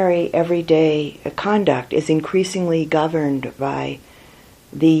ordinary, everyday conduct is increasingly governed by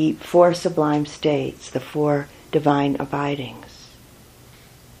the 4 sublime states, the 4 divine abidings,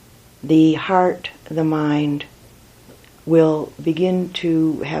 the heart, the mind, will begin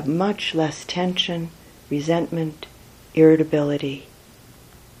to have much less tension, resentment, irritability.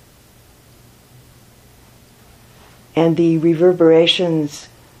 And the reverberations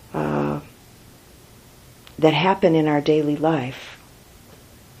that happen in our daily life,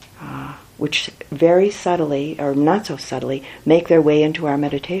 which very subtly, or not so subtly, make their way into our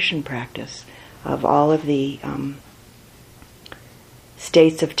meditation practice of all of the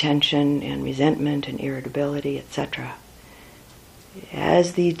states of tension and resentment and irritability, etc.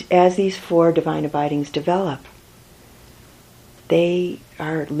 As these 4 divine abidings develop, they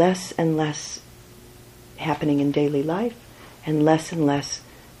are less and less happening in daily life and less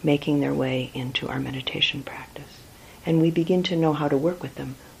making their way into our meditation practice. And we begin to know how to work with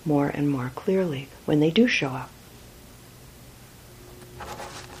them more and more clearly when they do show up.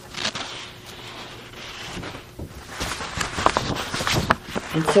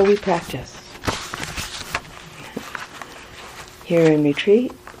 And so we practice here in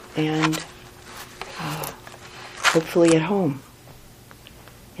retreat and hopefully at home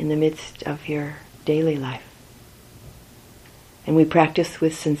in the midst of your daily life. And we practice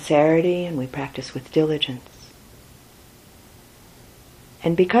with sincerity and we practice with diligence.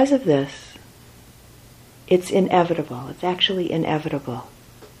 And because of this, it's inevitable, it's actually inevitable,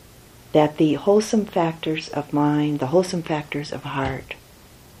 that the wholesome factors of mind, the wholesome factors of heart,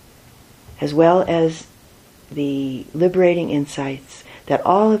 as well as the liberating insights, that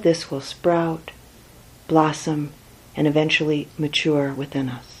all of this will sprout, blossom, and eventually mature within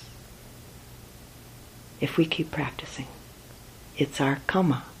us. If we keep practicing. It's our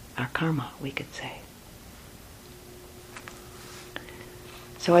karma, we could say.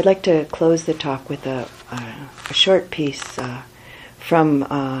 So I'd like to close the talk with a short piece from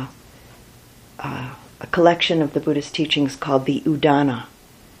a collection of the Buddhist teachings called the Udana,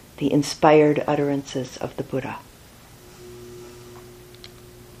 the inspired utterances of the Buddha.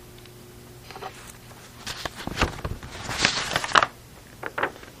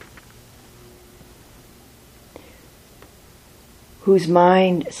 Whose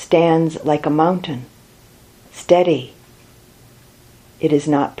mind stands like a mountain, steady. It is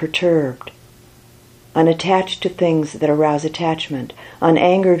not perturbed, unattached to things that arouse attachment,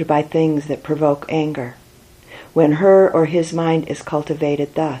 unangered by things that provoke anger. When her or his mind is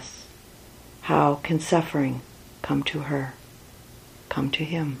cultivated thus, how can suffering come to her, come to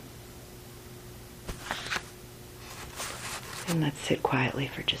him? And let's sit quietly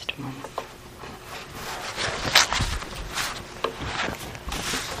for just a moment.